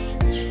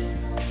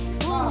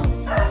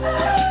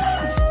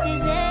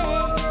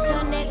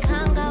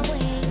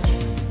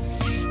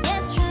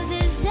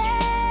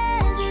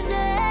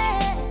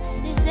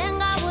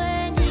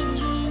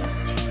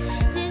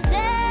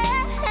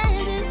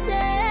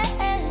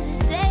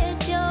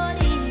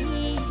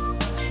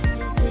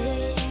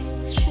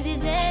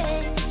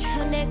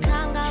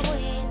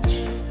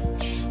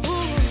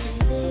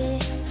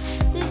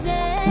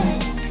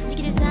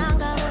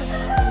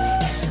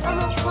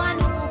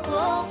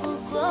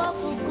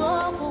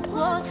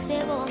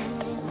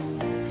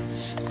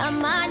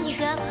Amani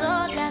gago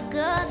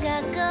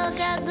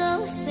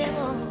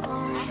sebo,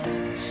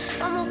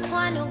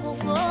 omukwano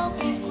gugo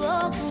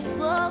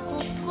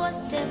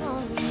sebo.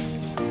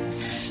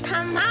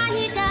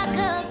 Amani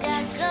gago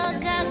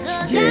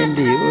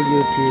Jendi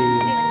olyote.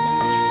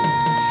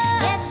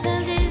 Yesu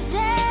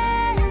nzize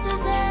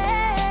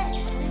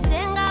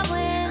nga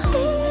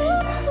bwendi,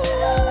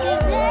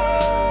 nzize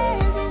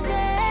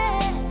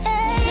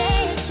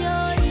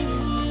gy'oli,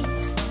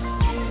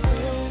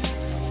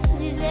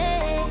 nzize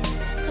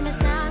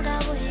somesanga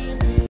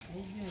bwendi.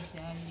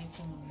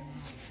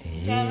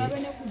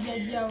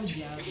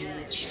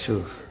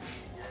 Kituufu.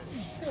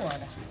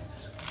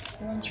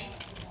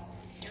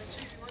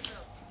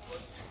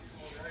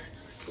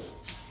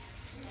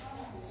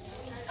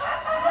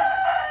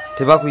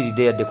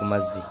 Tebakwiridde yadde ku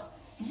mazzi.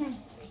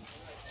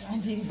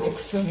 Anjiridde ku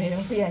ssomero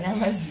mpulira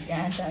n'amazzi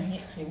gantamye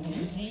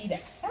ebunziira.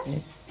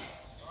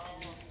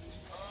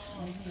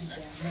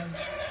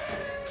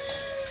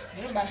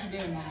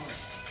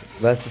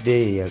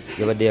 Birthday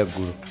yabadde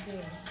yaggulu.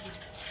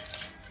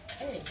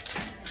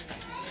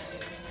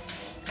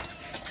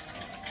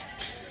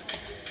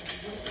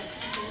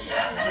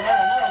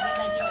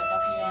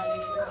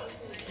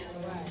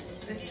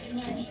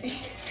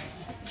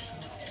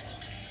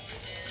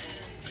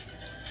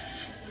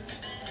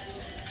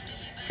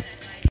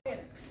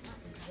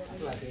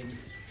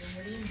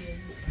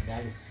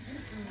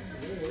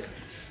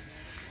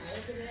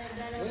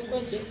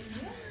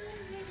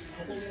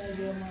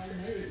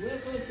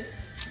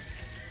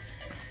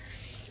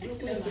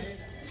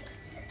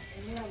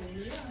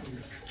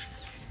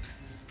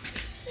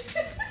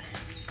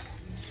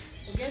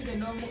 Ugende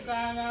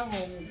n'omukanga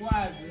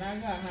omugwazi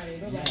nagaha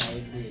leero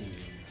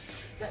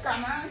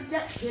kamanja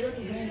leero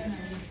tugenda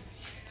naye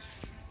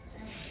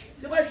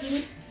sibwa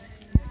kini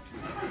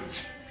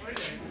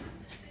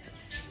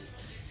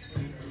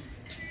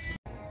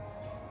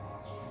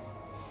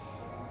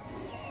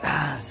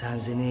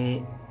sanze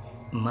ne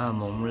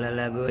mama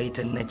omulala gwe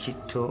bayita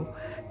Nakitto.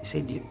 You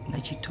said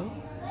Nakitto?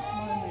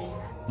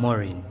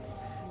 Maureen.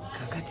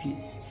 Kakati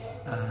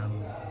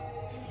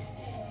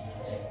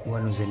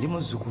wano nze ndi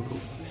muzzukulu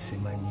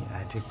simanyi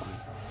ate gwe.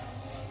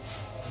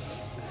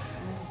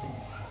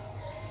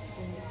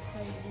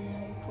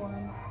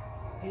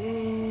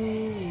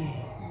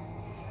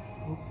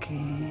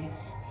 Okay.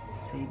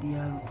 Saidi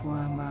ya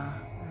Lutwama.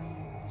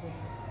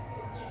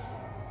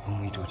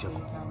 Omwito otya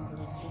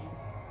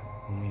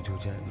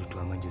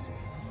Lutwama Joseph.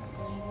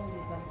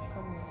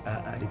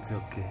 It's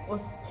okay.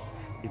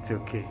 It's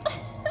okay.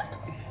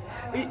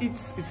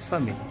 It's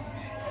family.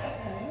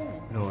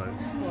 No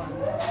worries.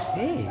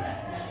 Hey,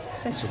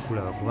 sense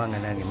okulaba kubanga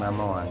nange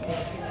mama wange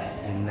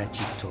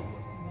Nakitto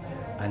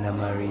Anna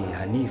Marie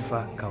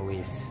Hanifa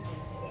Kawesi.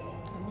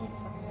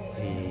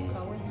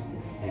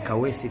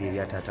 Kawesi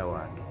lya tata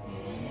wange.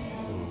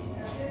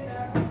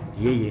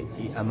 Yeye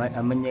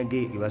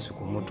amanyage ibasu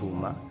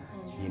kumutuma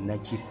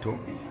Nakitto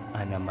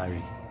Anna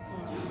Marie.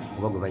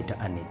 Oba gwe bayita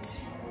Annette.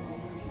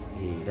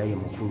 Era ye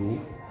mukulu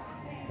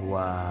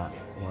wa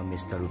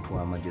Mr.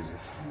 Lutwama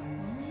Joseph.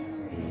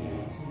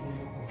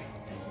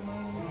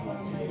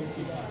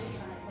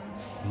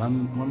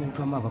 Mwami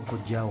Lutwama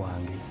abakojja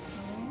wange.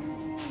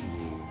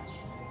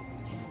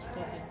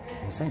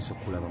 Nsanyiza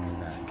okulaba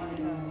munnange.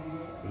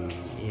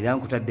 Era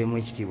nkutaddemu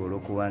ekitiibwa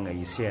olw'okubanga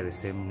you share the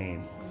same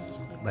name.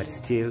 But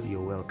still,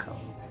 you're welcome.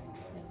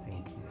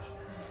 Thank you.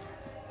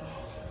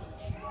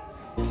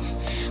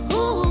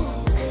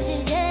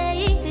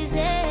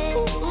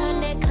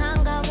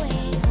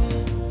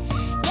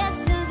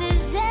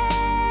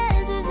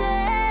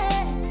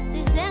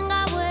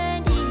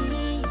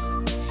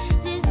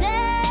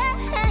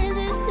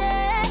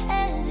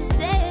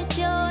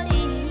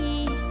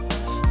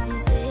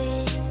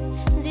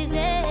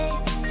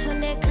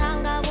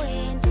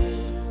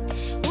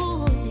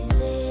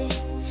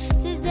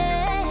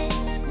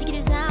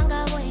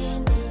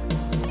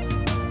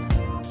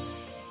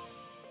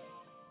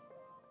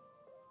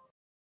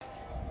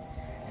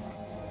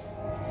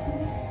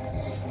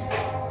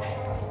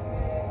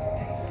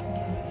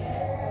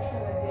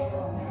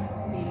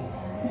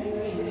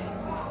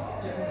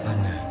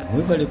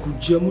 Mwebale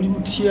kujja muli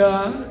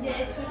mutya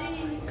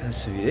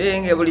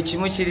kasubirenge buli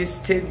kimu kiri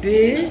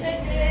steady.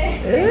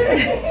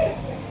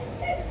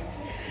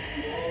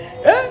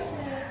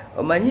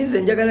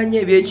 Omanyize njagala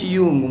nnyo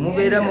ebyekiyungu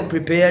mubeera mu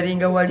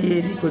preparinga wali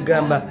eri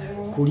kwegamba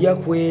kulya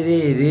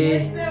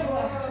kwereere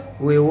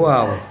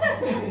weewaawo.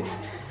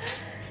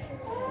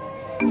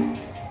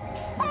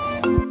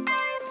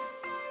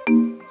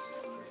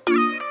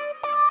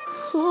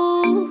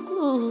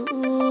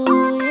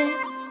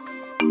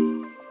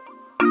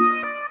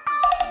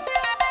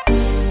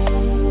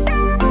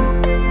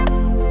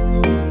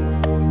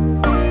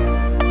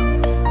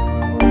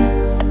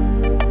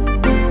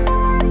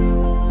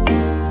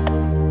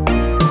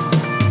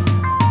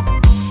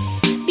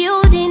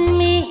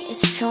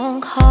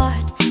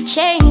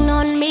 Chain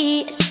on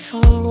me, a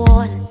strong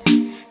wall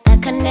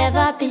that can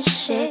never be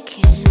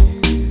shaken.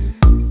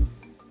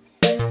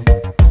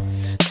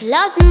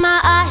 Close my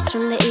eyes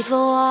from the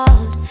evil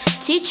world.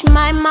 Teach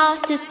my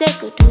mouth to say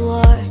good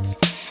words,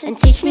 and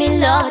teach me,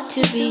 Lord,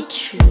 to be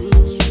true.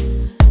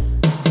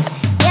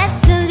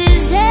 Yes, and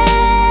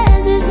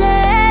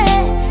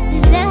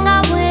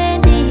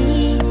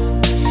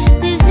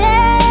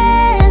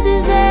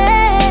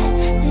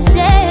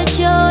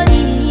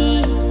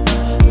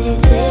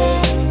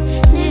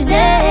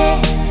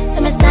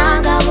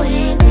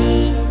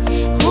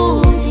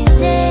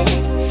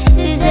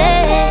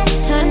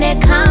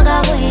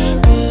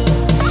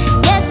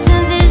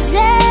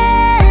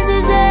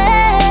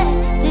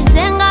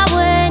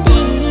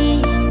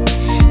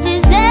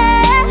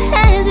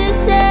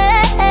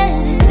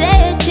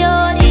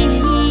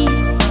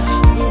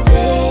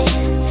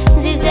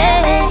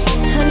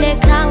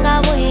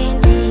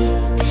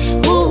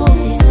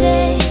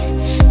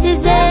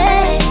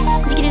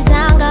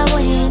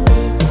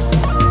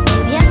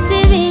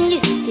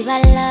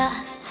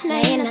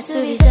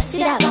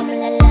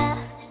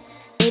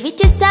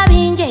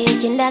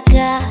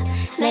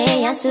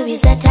naye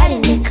yansuubiza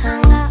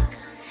talindekanga.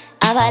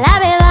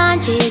 Abalabe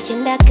banje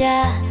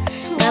ekindaga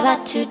nga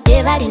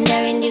batudde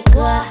balinda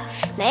lwendigwa,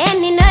 naye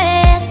nino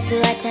Yesu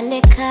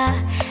atandeka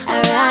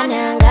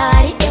arana nga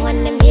wali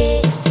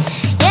ewannemye.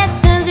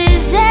 Yesu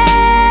nzize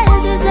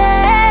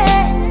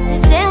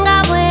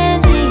nga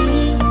bwendi,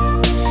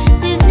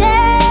 nzize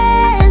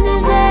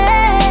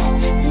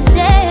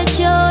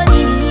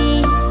gy'oli,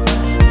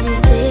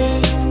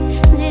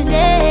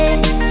 nzize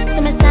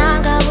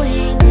somesanga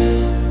bwendi,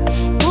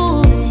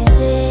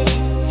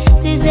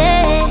 nzize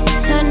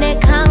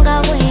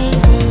tondekanga bwendi.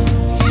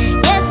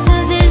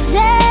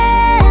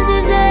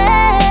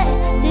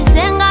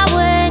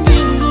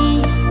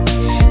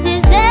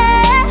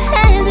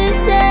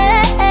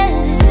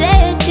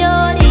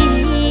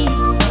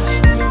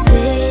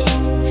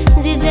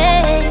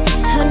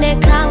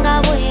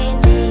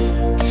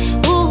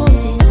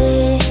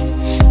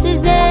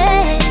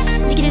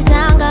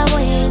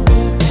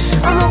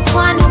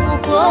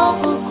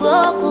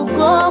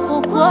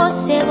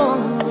 sebo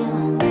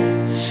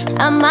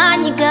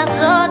amani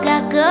gago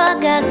gago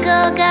gago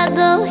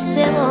gago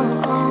sebo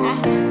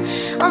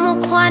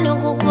omukwano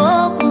gugo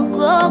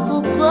gugo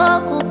gugo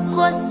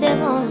gugo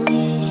sebo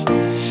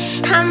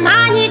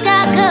amani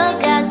gago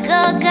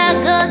gago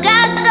gago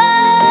gago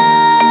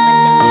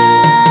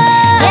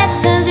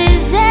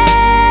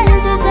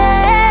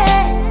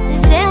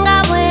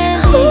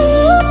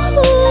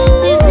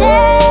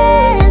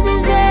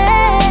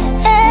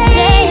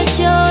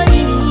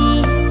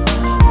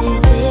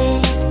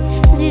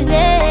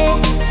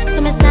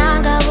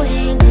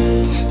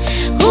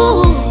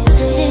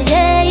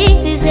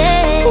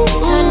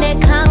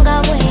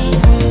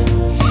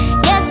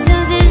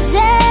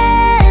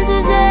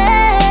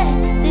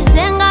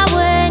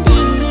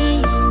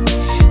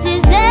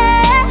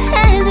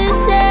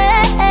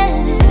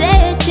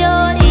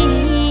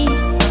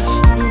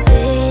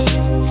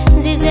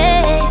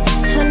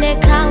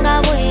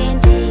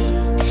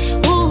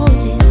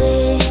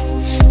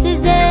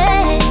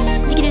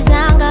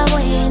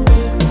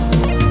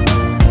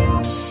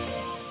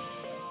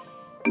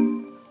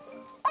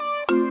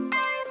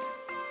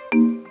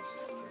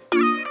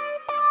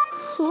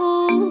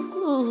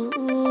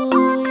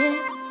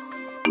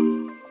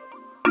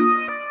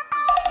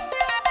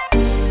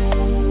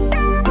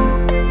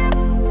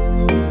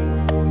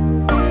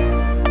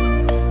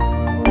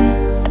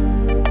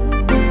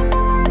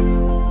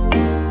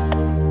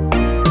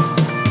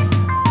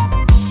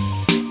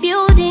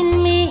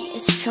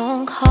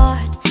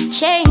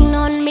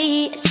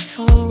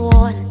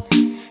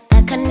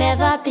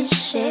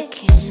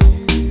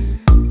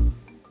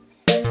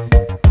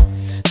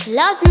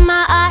Close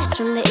my eyes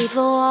from the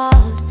evil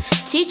world.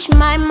 Teach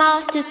my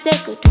mouth to say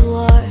good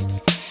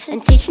words,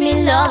 and teach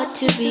me, Lord,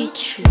 to be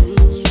true.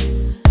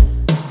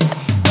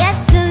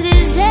 Yes, and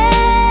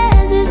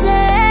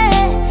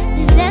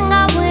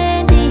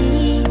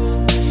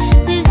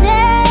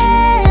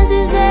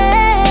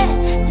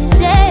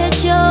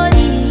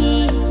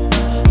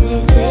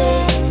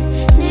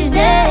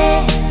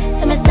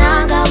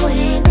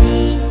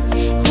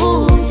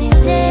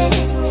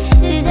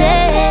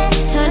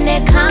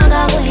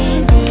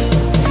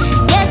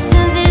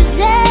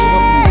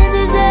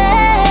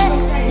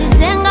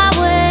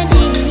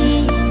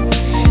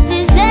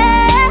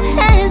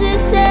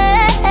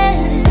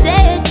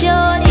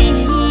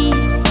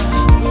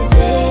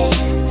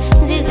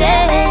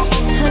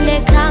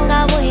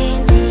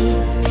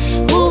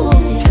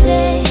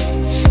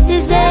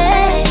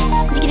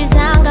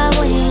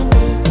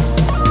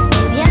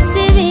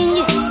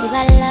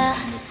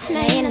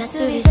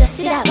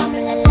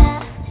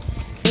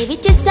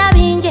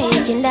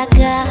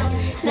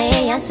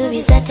naye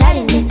yansubiza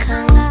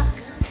talindekanga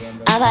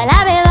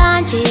abalabe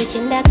banje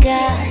ekindaga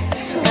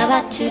nga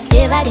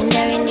batudde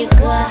balinda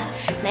lwendigwa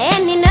naye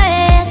nino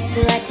Yesu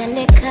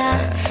atandeka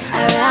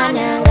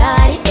arana nga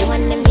ali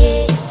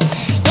ewanemye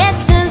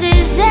Yesu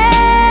nzize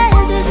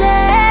nzize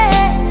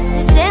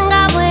nzize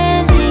nga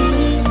bwendi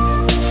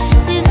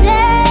nzize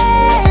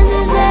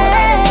nzize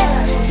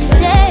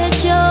nzize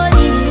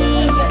gy'oli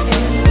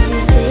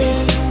nzize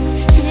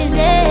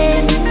nzize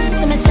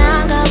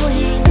somesanga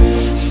bwendi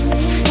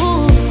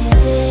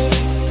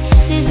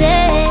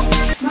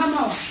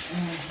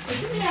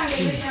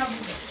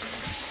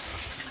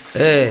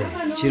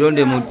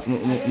kironde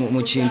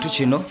mu kintu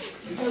kino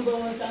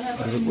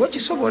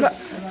wakisobola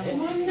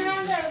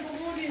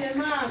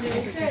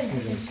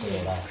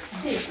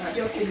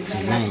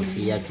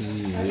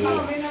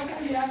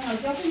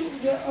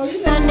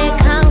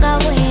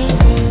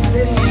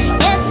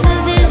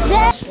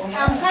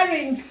I'm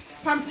carrying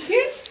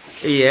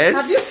pumpkins. Yes.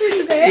 Have you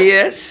seen them?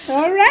 Yes.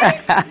 All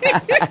right.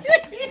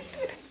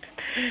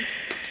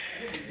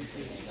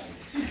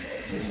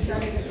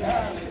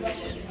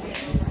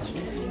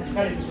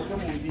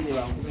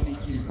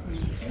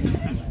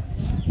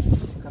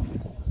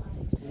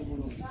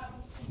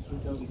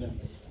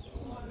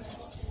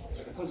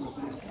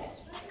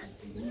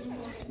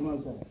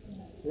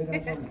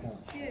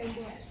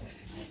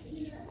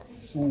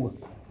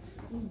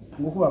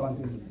 Ngukuba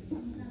abantu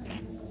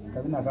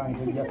kabina kange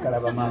kujja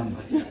kalaba mama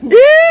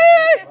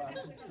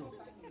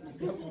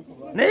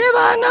naye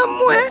baana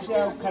mmwe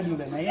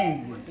kadula naye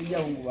nze tujja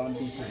wangu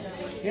bambise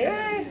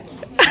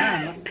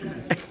mama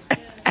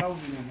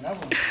kawunya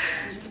mlabo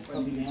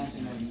kabina yase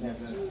na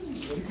bisaga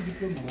oli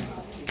kudiploma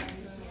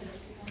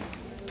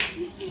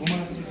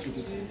umana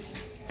sikitu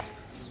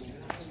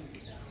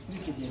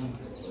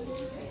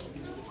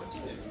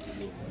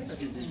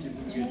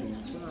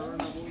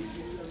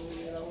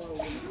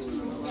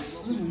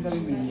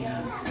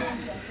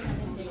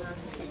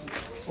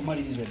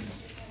omaliriza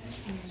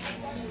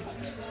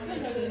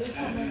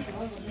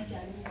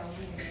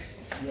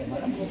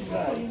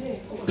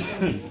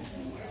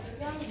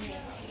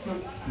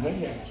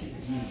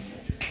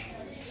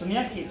so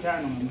miaka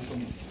 5 mu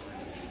masomo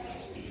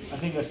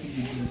atenga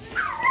CBD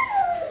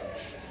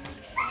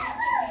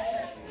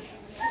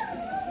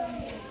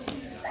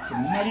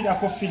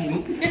mumalirako filimu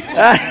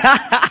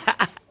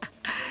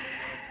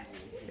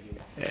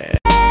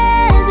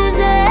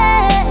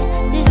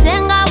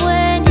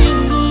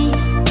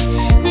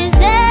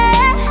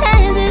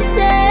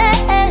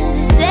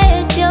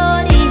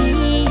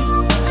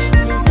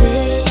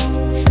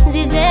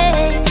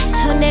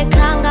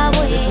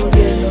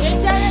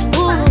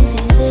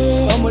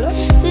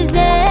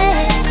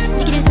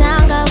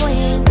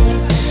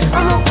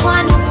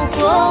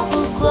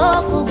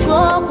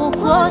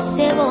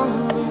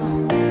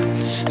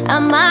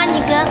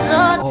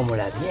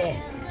Omulabye.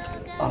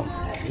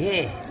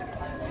 Omulabye.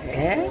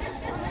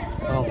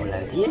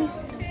 Omulabye.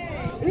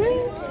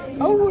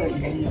 Awe.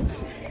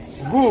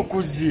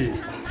 Gokuzie.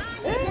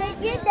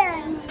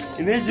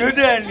 Ne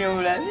Jordan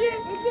omulabye.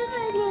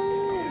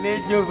 Ne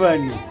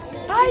Giovanni.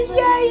 Ay.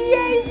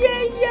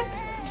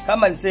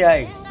 Come and say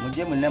hi.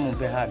 Muje munna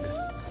mumpe haga.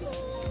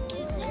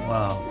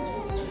 Wow.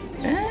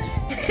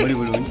 Muri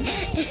bulungi.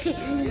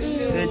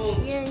 Sechi.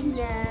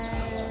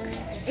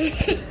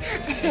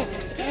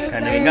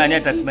 Kana ngani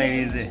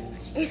atasmilize.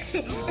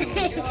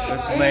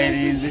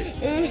 Tasmilize.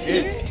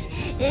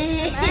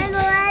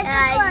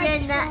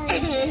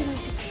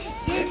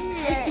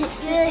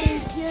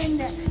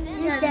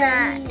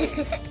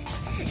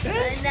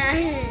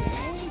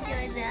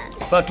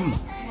 Fatuma,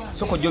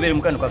 soko jobere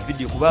mukano kwa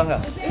video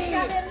kubanga.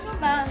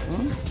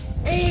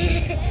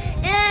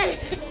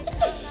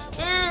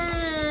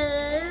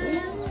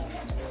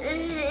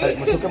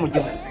 Musoke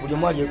mujja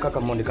mwaje kaka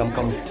monde kam.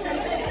 Come.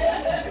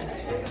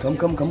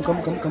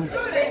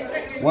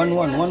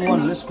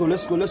 1 let's go.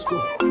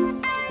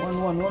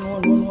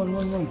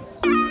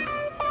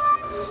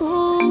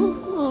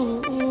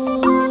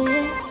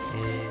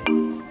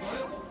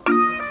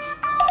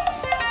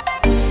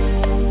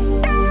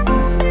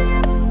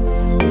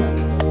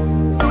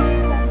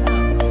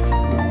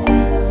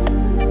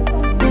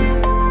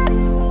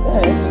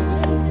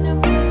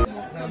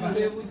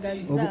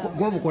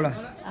 1 Bukola.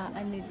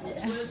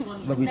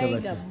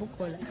 Babita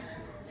Bukola.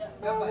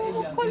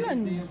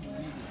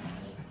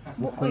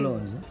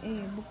 Bukolons.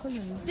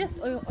 Just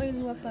oil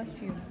or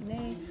perfume.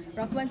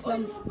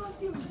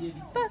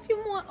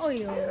 Perfume or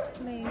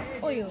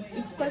oil.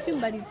 It's perfume,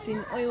 but it's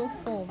in oil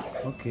form.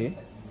 Okay.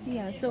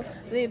 Yeah, so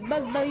the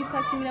bag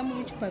packing them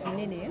which but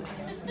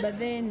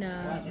then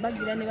bag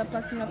never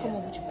packing a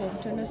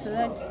so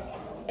that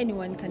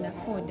anyone can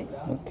afford it.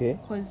 Okay.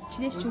 Because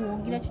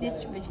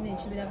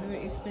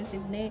very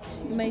expensive.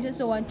 You might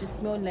also want to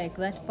smell like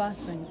that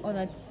person or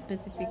that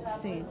specific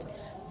scent.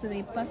 So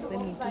they pack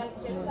them into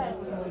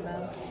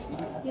smaller.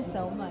 Yes,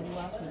 our man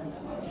work.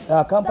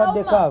 Kampa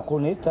de car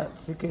connecta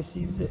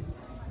sikesize.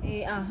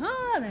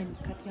 Then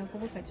kati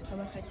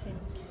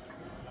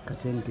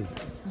Katenke.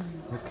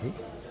 Okay.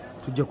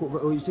 Tujja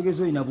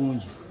kitegezo ina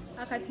bungi.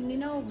 Akati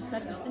nina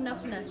obusatu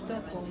sinafuna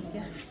stock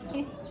ompya.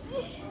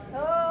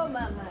 Oh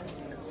mama.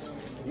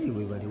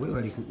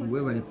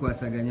 Wewe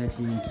kwasaganya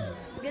kintu.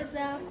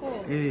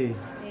 Gezaako.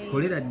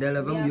 Kolera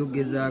ddala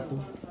bamuyogezaako.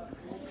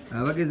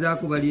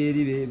 Abagezaako bali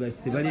eri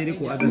bali eri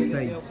ku other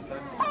side.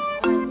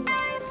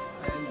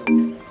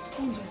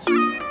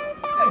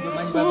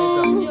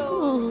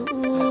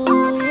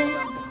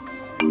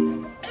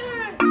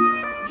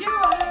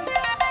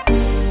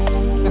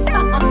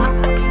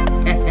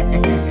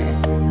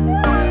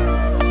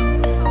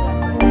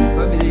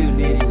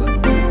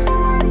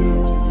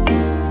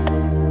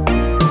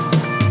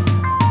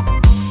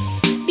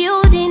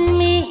 Building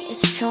me a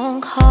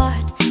strong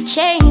heart,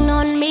 chain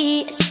on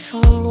me a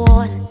strong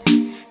wall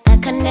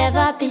that can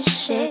never be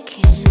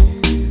shaken.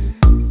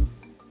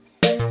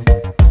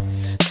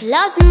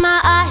 Close my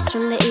eyes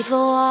from the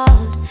evil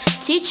world,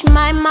 teach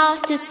my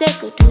mouth to say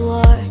good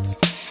words,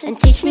 and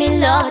teach me,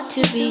 Lord,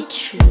 to be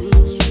true.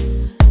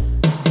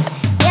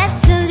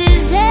 Yes, and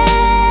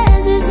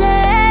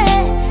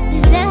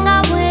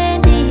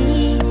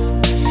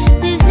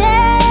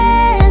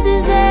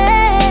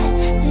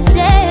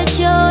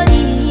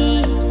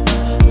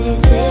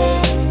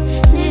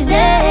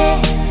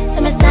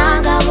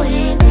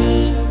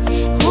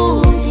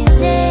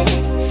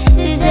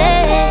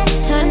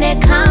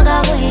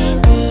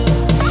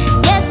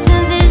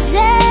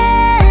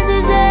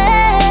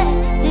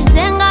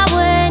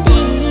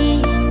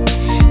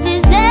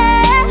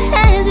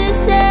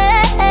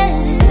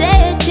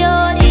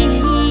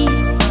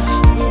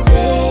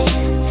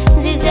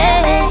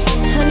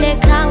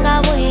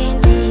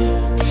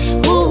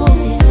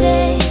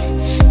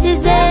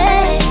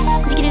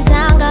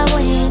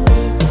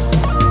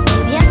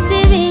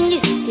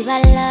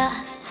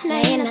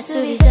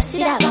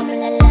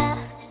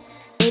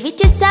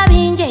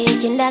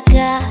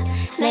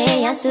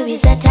naye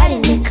yansubiza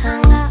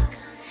talindekanga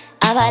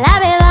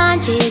abalabe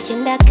banje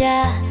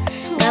ekindaga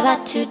nga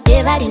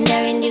batudde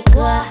balinda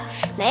lwendigwa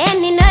naye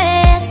nino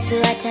Yesu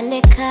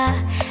atandeka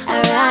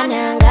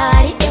arana nga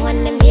ali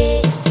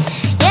ewannemye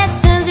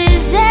Yesu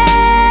nzize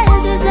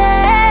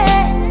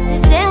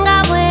nga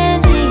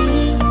bwendi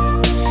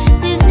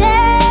nzize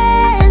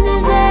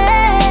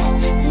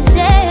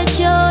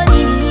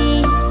gy'oli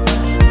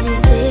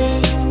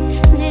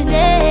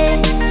nzize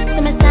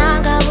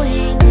somesanga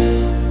bwendi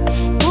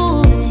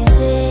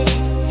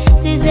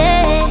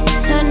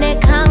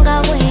tonekanga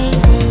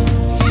bwendi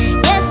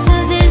Yesu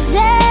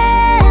nzize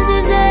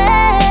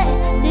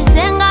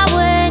nga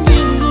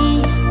bwendi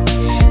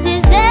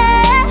nzize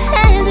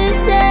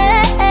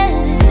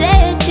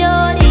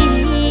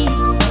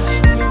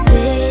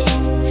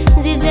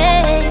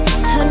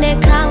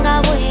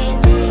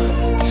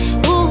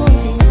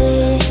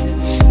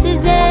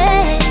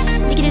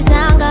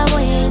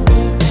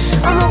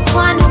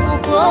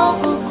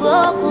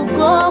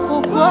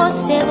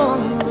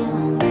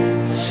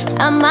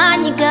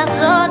Amani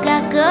gago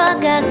gago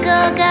gago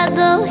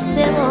gago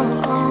sebo.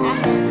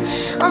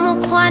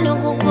 Omukwano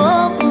gugo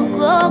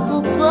gugo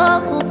gugo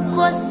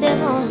gugo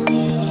sebo.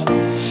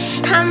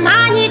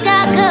 Amani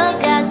gago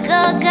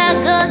gago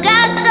gago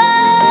gago.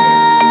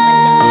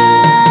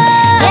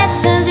 Yes,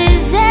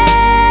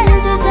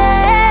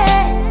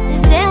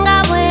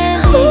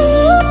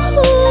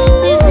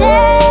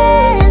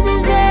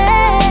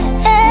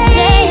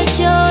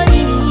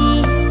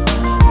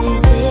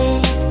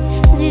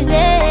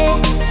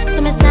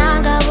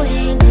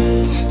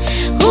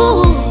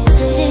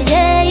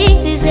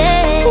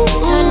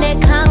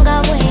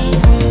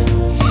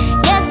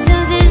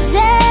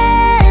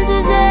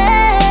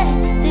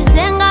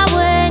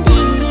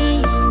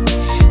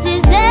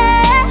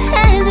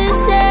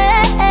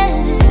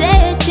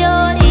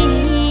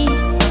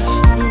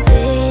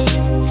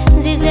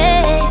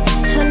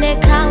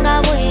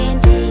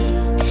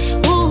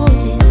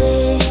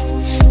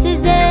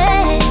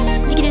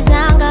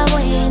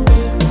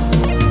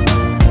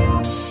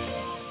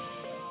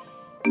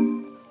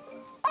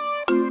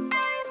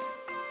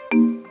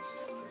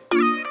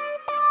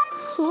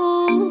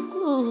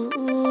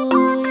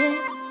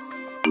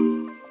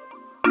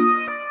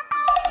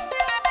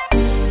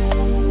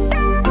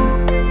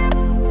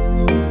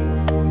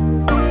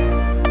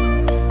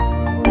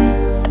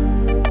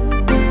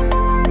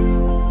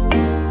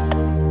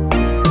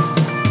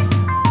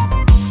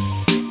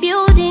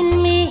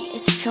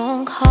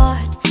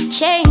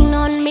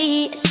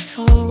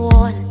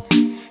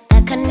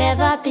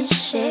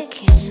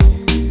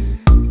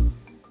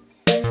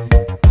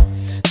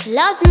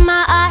 close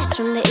my eyes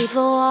from the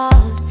evil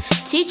world.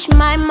 Teach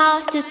my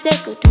mouth to say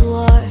good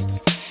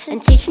words,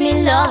 and teach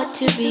me, Lord,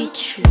 to be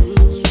true.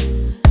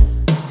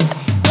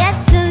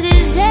 Yes, and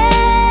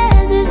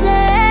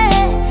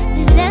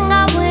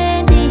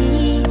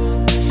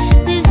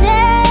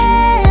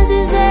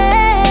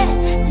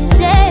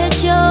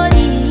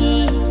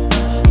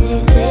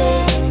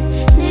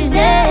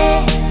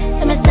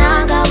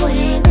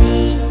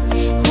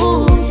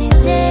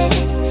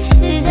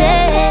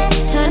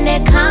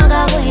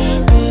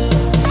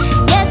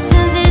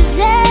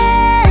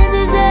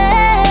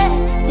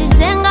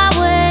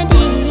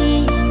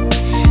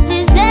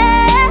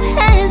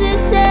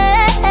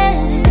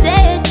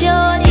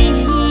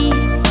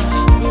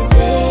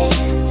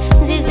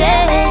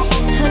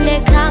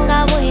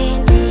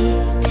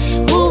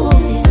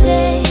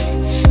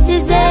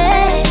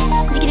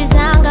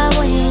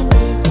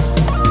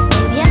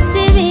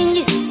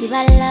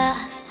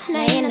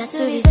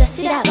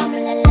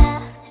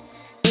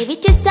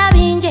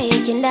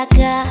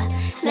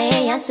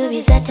naye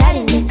yansubiza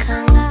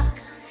talindekanga.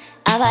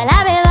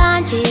 Abalabe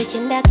banje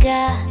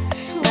yendaga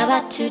nga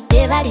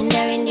batudde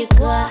balinda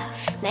lwendigwa,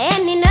 naye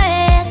nino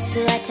Yesu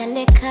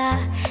atandeka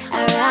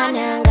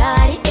arana nga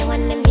ali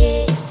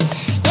ewanemye.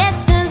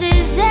 Yesu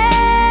nzize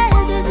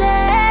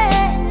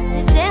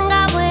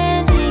nga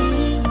bwendi,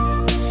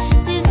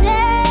 nzize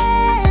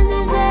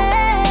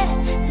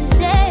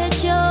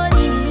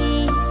gy'oli,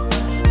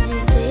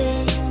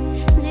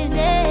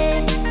 nzize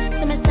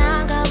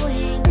somesanga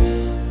bwendi.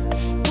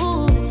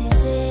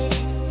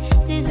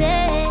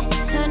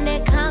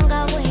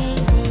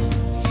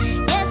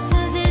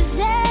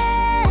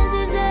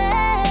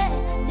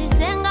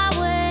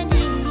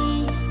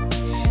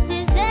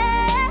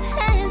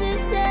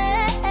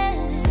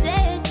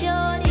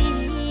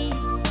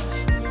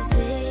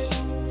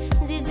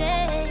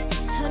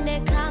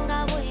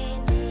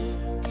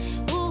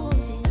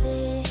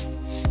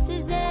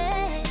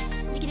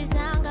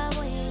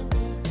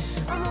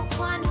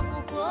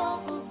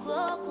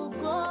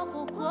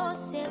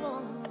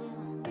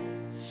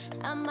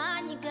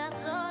 Amani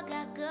gago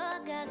gago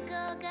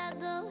gago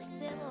gago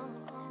sebo.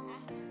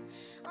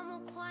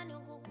 Omukwano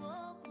gugo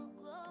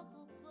gugo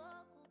gugo.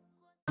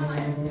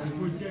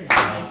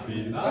 Happy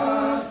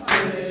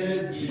birthday,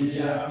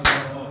 dear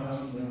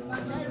Moss.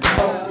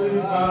 Happy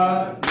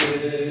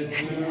birthday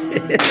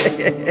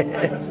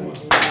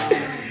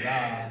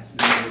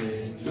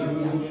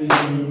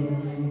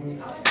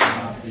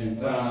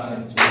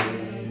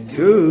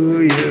to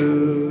you.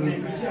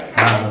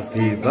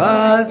 Happy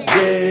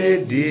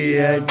birthday,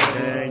 dear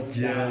JAH.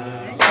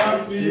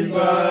 Happy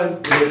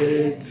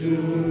birthday to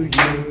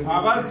you.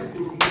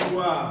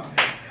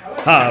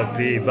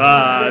 Happy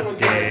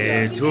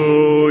birthday to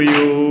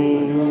you.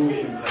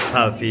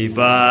 Happy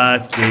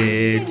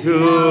birthday to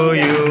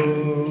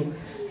you.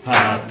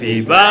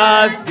 Happy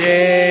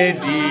birthday,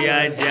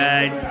 dear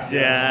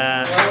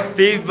JAH.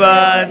 Happy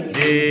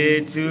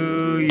birthday to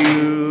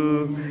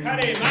you.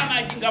 Kale mama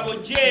kingabo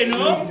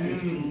jeno.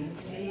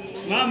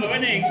 Mama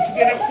bane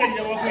tugenda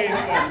kusanja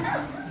wakwera.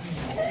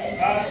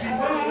 Happy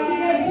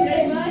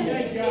birthday.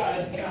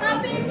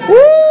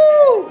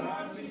 Woo!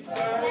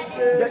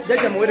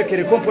 Jaja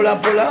muwerekere kompola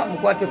mpola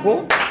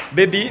mukwateko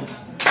baby.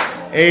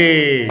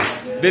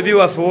 Baby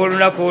waffe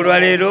olunaku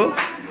olwaleero.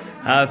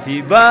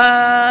 Happy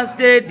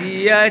birthday,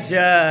 dear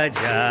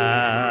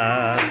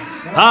JAH.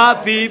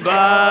 Happy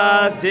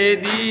birthday,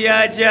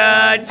 dear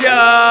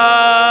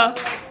JAH.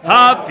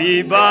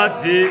 Happy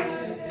birthday.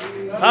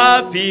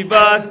 Happy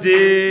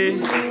birthday,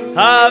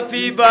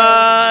 happy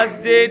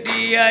birthday,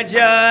 dear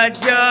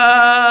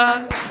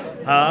JAH.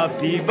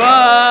 Happy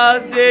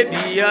birthday,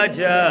 dear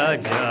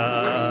JAH.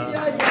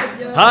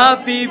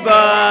 Happy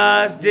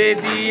birthday,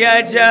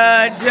 dear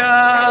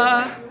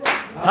JAH.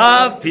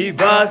 Happy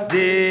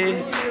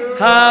birthday,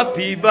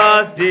 happy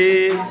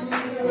birthday,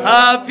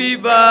 happy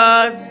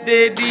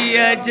birthday,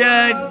 dear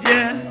JAH.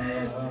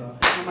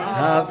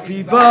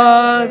 Happy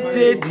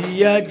birthday,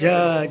 dear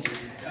JAH.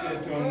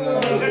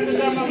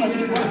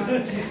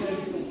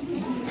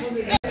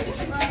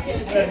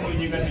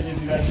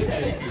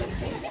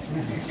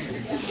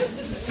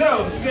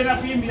 So, we're going to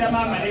be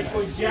mama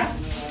nekoja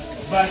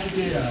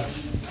birthday.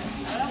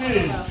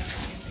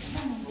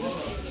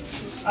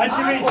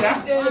 Auntie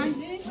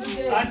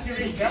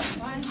Rita,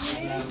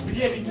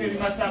 bili ebintu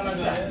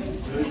ebimasamasa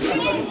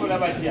ebikola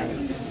batya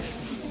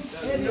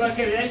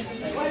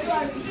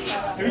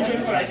ebintu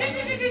ebikola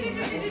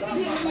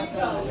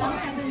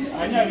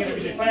ani agenda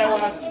bide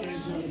fireworks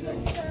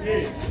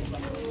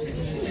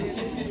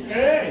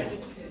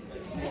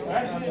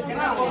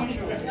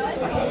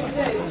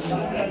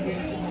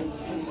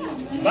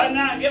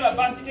banange ba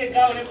birthday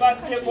girl and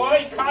birthday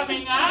boy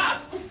coming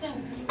up.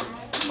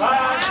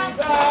 Happy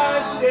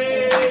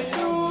birthday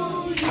to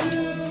you.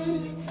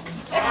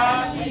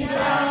 Happy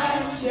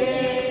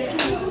birthday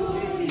to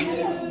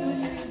you.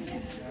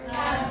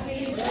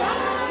 Happy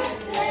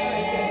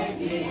birthday,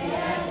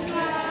 dear.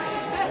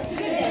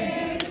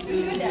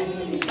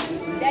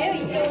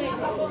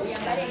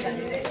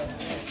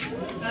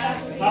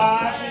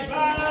 Happy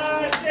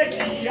birthday,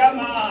 dear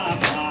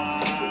mama.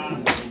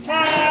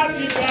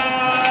 Happy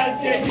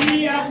birthday,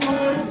 dear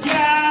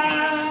Kuja.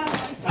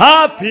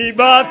 Happy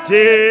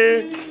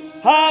birthday,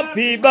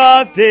 happy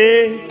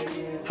birthday,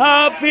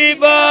 happy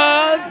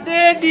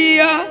birthday,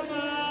 dear.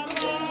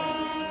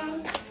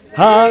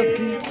 Happy. We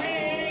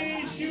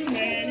wish you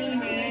many,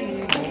 many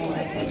more.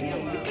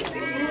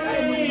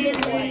 We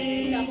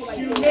wish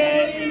you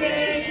many,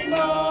 many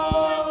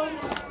more.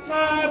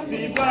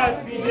 Happy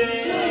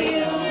birthday to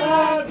you.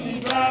 Happy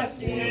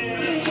birthday.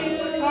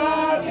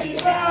 Happy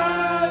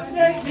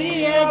birthday,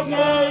 dear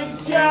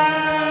Kuja.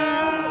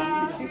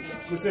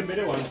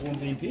 Musembere wano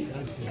kumpi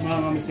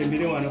mama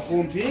musembere wano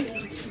kumpi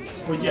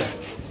koja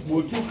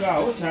botuka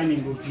awo tani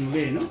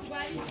ngotunule eno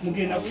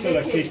mugenda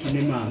kusala keki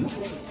ne mama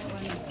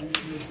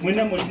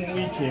mwena muri mu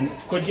weekend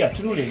koja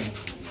tunule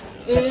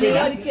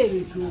Katrina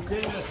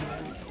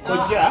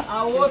koja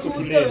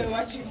tunule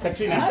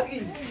Katrina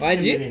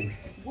waji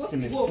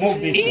mo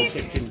best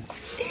Katrina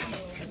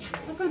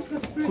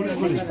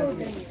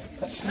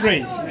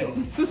spray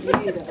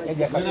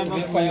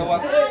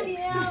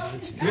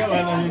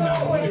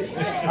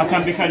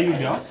akambe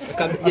kaliuda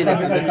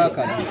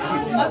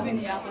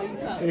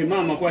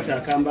mama kwata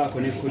akamba ako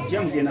ne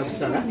kujja mugenda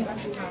kusala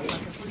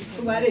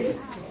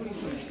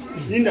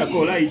linda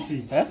kola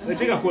iti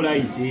eteka kola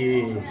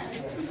iti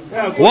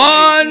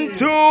 1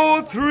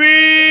 2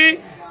 3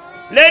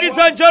 Ladies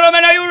and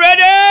gentlemen, are you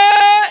ready?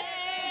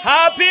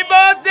 Happy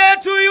birthday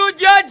to you,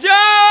 JAH!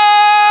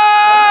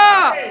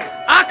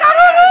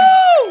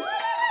 Akalulu!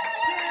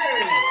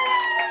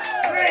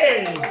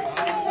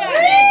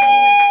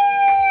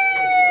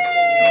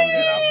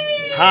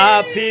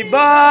 Happy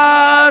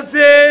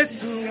birthday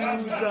to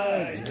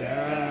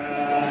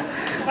JAH.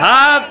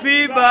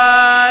 Happy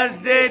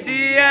birthday,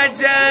 dear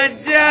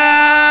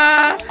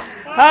JAH.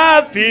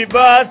 Happy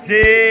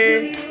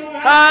birthday.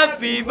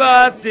 Happy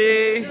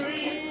birthday.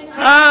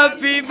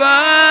 Happy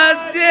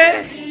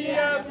birthday.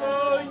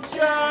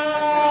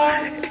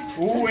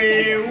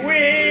 We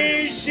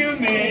wish you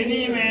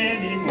many,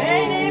 many more.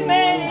 Many,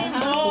 many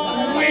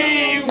more.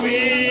 We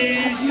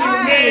wish you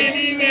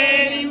many,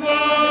 many more.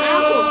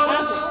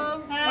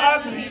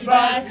 Happy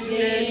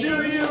birthday to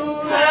you.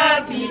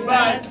 Happy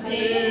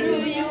birthday to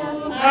you.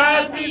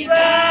 Happy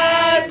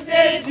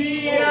birthday,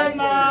 dear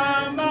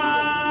mama.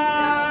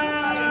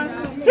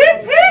 Hip,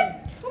 hip.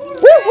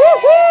 Woo, woo,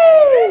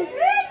 woo.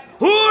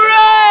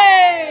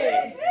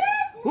 Hooray!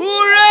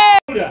 Hooray!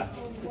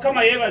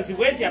 Kama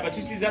yebazibwe nti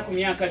abatusiza ku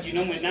myaka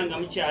gino mwenanga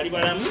mukyali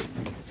balamu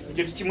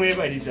ekyo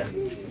tukimwebaliza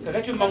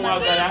kakati mba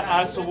mwagala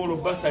asobola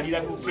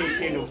obasalira ku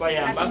keeki eno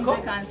bayambako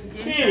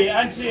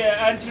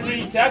anti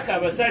Rita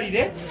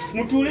kabasalire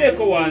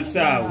mutuuleeko wansi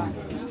awo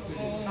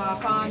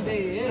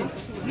akambe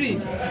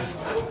Rita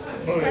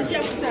ajja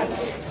kusala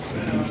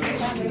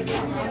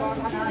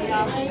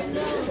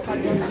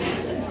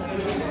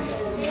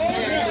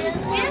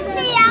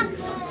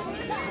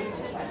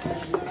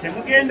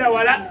temugenda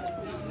wala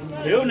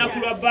leo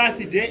nakulwa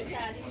birthday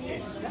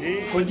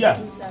koja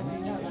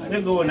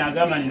lego wona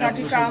agamba nina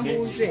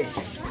kambuze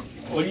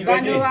oli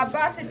bano wa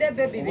birthday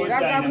baby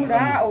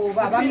bagabula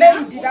oba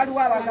bameidi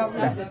baluwa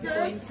bagabula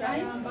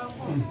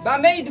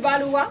bameidi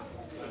baluwa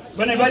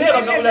bane bali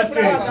bagabula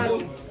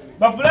keke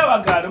bafula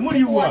bagala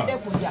muliwa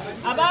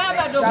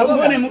ababa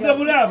dokobone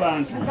mugabula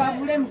abantu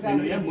bagabule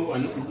eno yamwe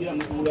wano kugira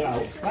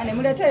mutulaawo bane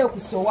muleteyo ku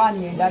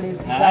sowani endala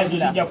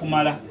ezigabula zijja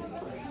kumala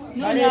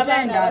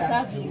baleta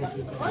endala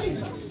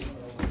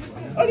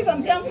Oliver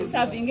mtangu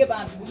savinge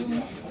bantu.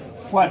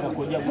 kwata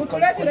koja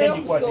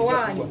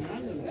sowani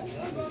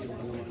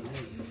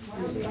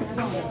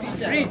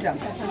Rita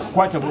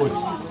kwata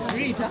boti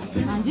Rita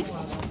anji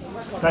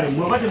kale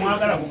mwabate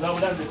mwagala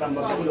kugabula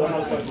zikamba kule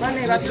wanakwata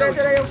bane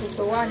batuletereyo ku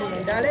sowani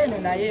endala eno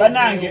naye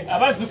banange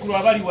abazukulu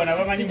abali wana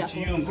bamanyi mu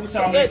kiyungu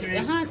kusaba mu Yesu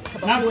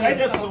nange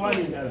kaje ku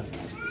sowani endala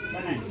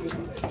banange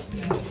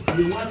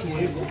ni watu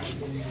weko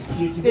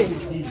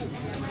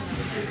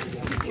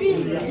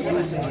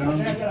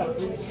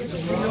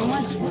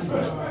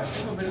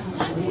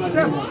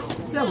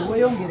Sebo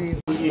weyongere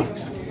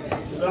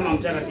kama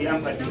mtaka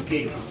kiamba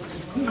keke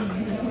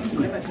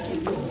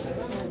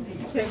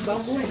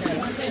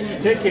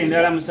keke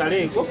endala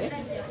musaleko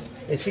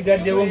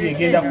esigaddewo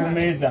ng'egenda ku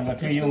mmeeza nga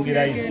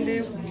tweyongerayo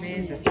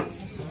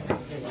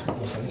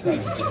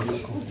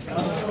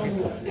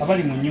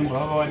abali mu nnyumba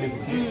babawadde ku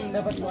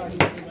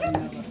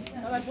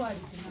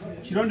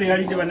kirondo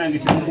yalidde banange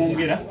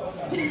temumwongera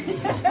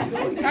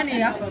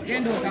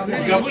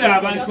gabula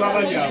abantu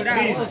abali awo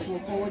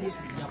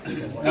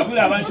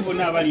gabula abantu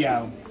bonna abali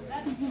awo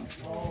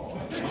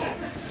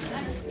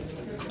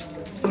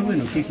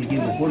eno keeki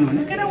egenda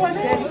okwononekera wano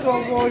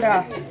tesobola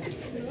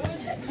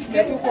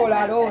tetukola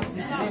loosi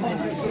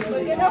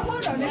genda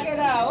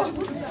kwononekera awo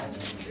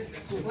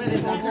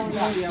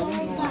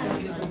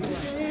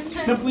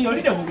sepuya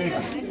olidde ku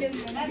keeki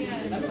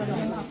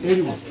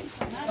eriwo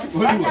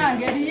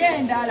banange eriyo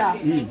endala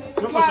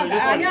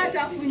ani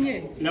atafunye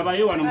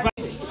nabayo wano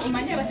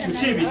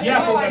mukibi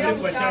lyako gabire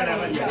ku bakyala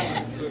abali awo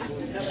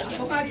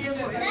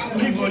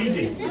oliva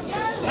olidde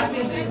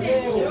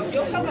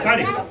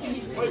kale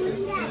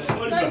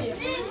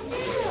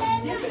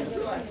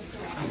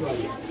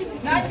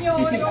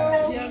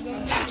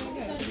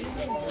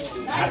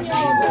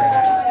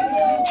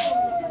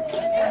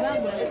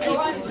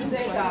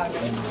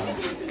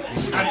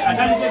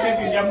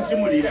atalitekeke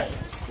njamukimulira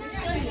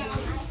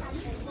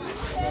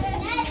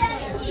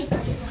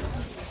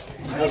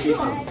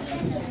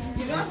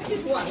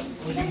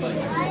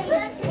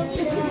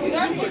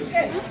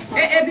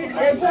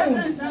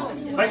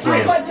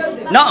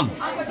Naam.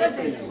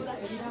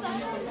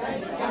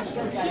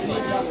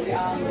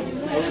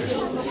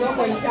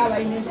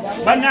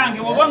 Banange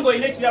obanga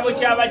olina ekirabo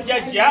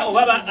ky'abajjajja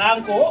oba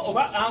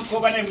anko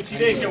bane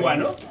mukireete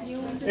wano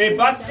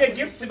birthday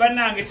gifts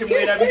banange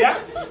temwerabira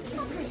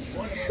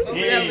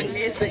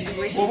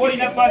oba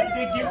olina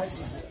birthday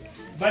gifts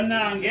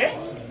banange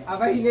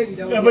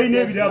abalina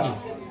ebirabo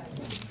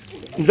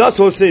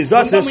Zasose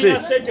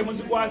sente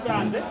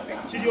muzikwasanze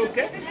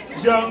kiryoke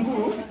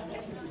jangu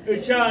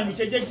ekyani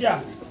kyajjajja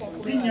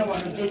linnya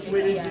wano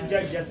kyokiweereza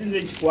jjajja sinze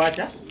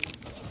nkikwata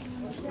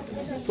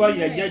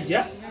twalira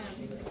jjajja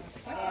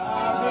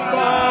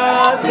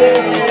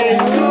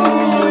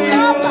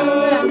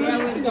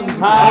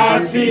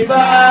Happy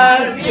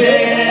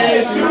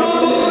birthday to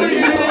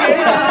you.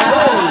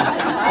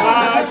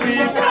 Happy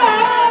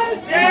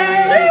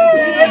birthday,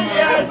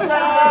 dear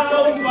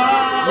Salma.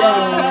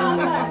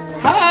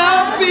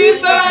 Happy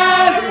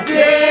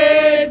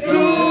birthday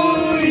to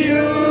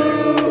you.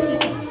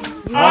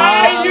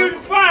 Are you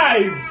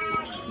 5?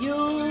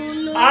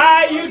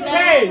 Are you 10?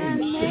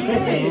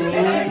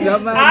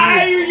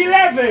 Are you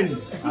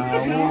 11?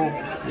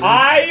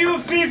 Are you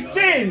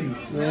 15?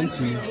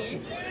 20.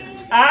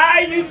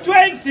 Are you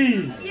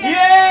 20?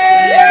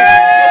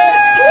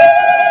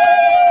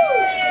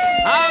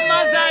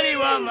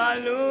 Amazaliwa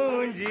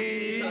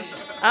malungi.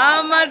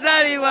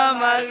 Amazaliwa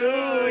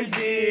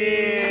malungi.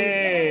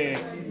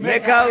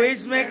 Make a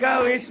wish, make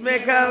a wish,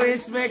 make a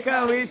wish, make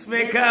a wish,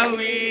 make a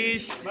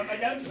wish.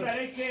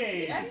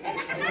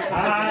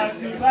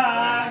 Happy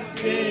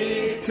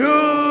birthday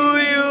To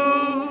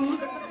you.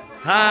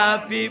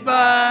 Happy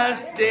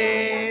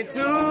birthday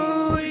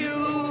to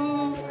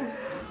you.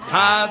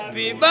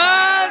 Happy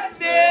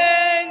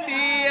birthday,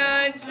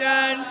 dear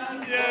John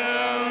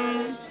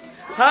John.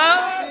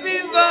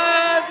 Happy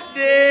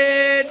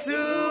birthday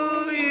to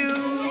you.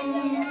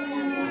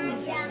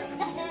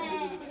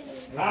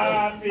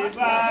 Happy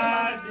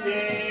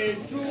birthday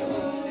to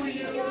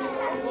you.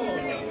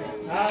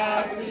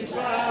 Happy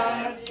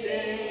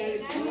birthday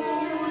to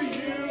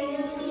you.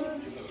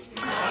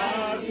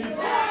 Happy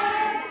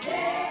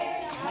birthday.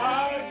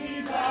 Happy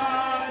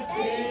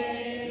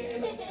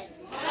birthday.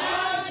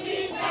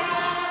 Happy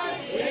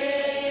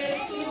birthday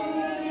to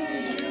you.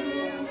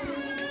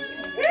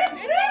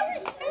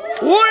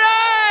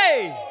 Hooray!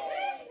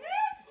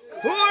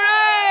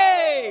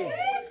 Hooray!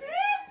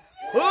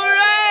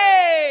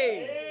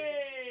 Hooray!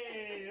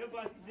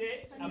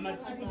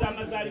 Amazitukuza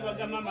amazaalibwa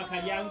ga mama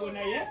Kalyango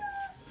naye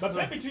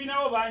babebi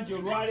tulinawo bangi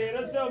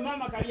olwaleero so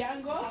mama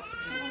Kalyango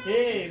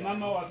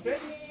mama waffe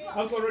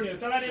akoloni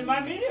osala ne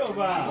mami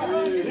oba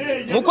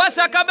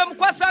Mukwasa kambe,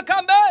 mukwasa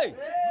kambe.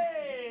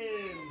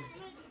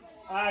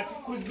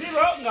 ku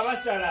 0 nga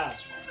basala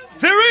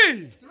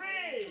 3,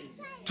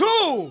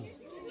 2,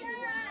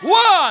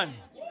 1,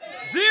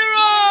 0.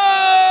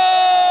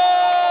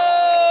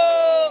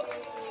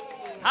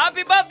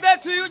 Happy birthday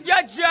to you,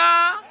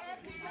 Jaja.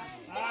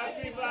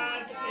 Happy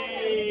birthday.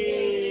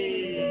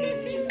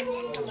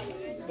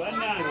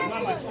 Banana,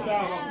 mama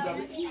tulawa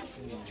kugabe.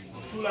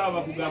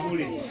 tulaba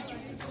kugabule.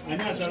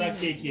 Ani asala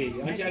keke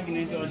eyo. Anti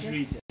Agnes on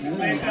Twitter.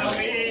 Make a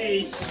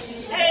wish.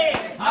 Hey,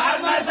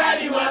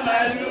 amazaliwa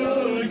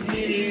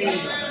malungi.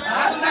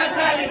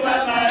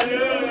 Amazaliwa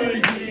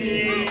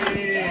malungi.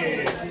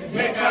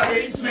 Make a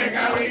wish, make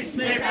a wish,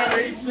 make a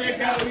wish,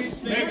 make a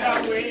wish, make a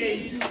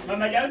wish.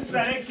 Mama Jam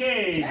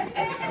Saleke.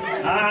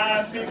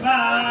 Happy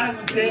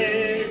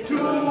birthday to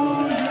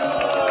you.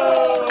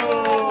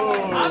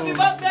 Happy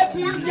birthday to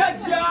you,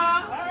 Jaja.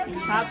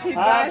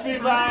 Happy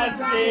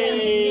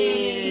birthday.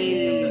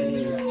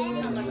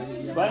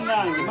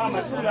 Banange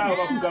mama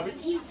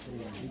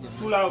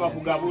tulawa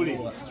bakugabule.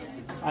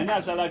 Ani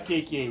asala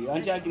keke eyo.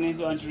 Anti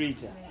Agnes on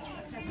Twitter.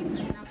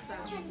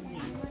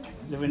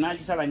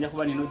 Zevenakisala nja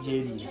kuba nino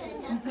jeri.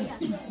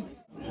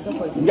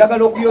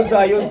 Njagala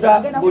okuyozaayoza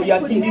buli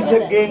atindiza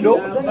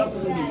eggendo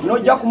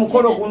n'ojja ku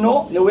mukolo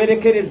guno ne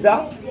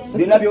weerekereza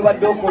byonna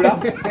by'obadde okola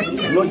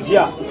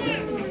n'ojja.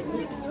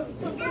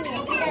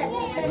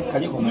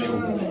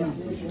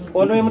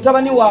 Ono ye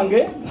mutabani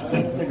wange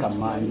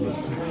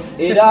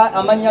era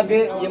amannya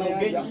ge ye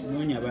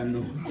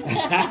Mugenyi.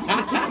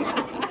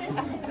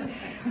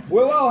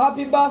 Weewaawo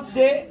happy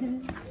birthday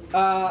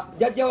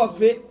jjajja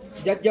waffe,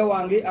 jjajja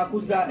wange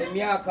akuza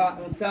emyaka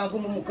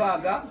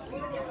 76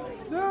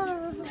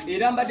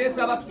 era mbadde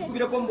nsaba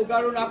tutukubireko mu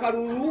bugalo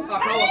n'akalulu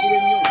akawakula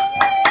ennyo.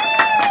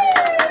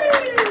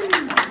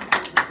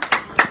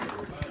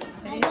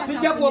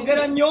 Sijja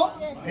kwogera nnyo.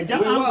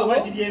 Ejamangu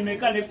bajiri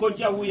emeka ne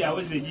kojja wuya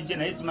aweze ejije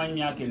naye simanyi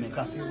myaka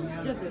emeka.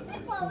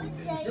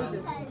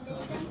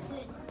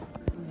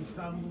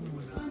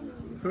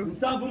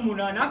 Nsanvu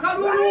munana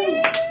akalulu.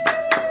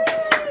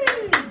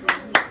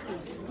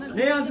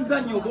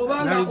 Neyanziza nnyo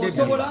bw'obanga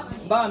osobola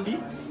bambi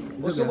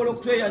osobola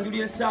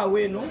okutweyanjulira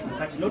essaawa eno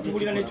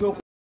n'otubulira n'ekyokunywa.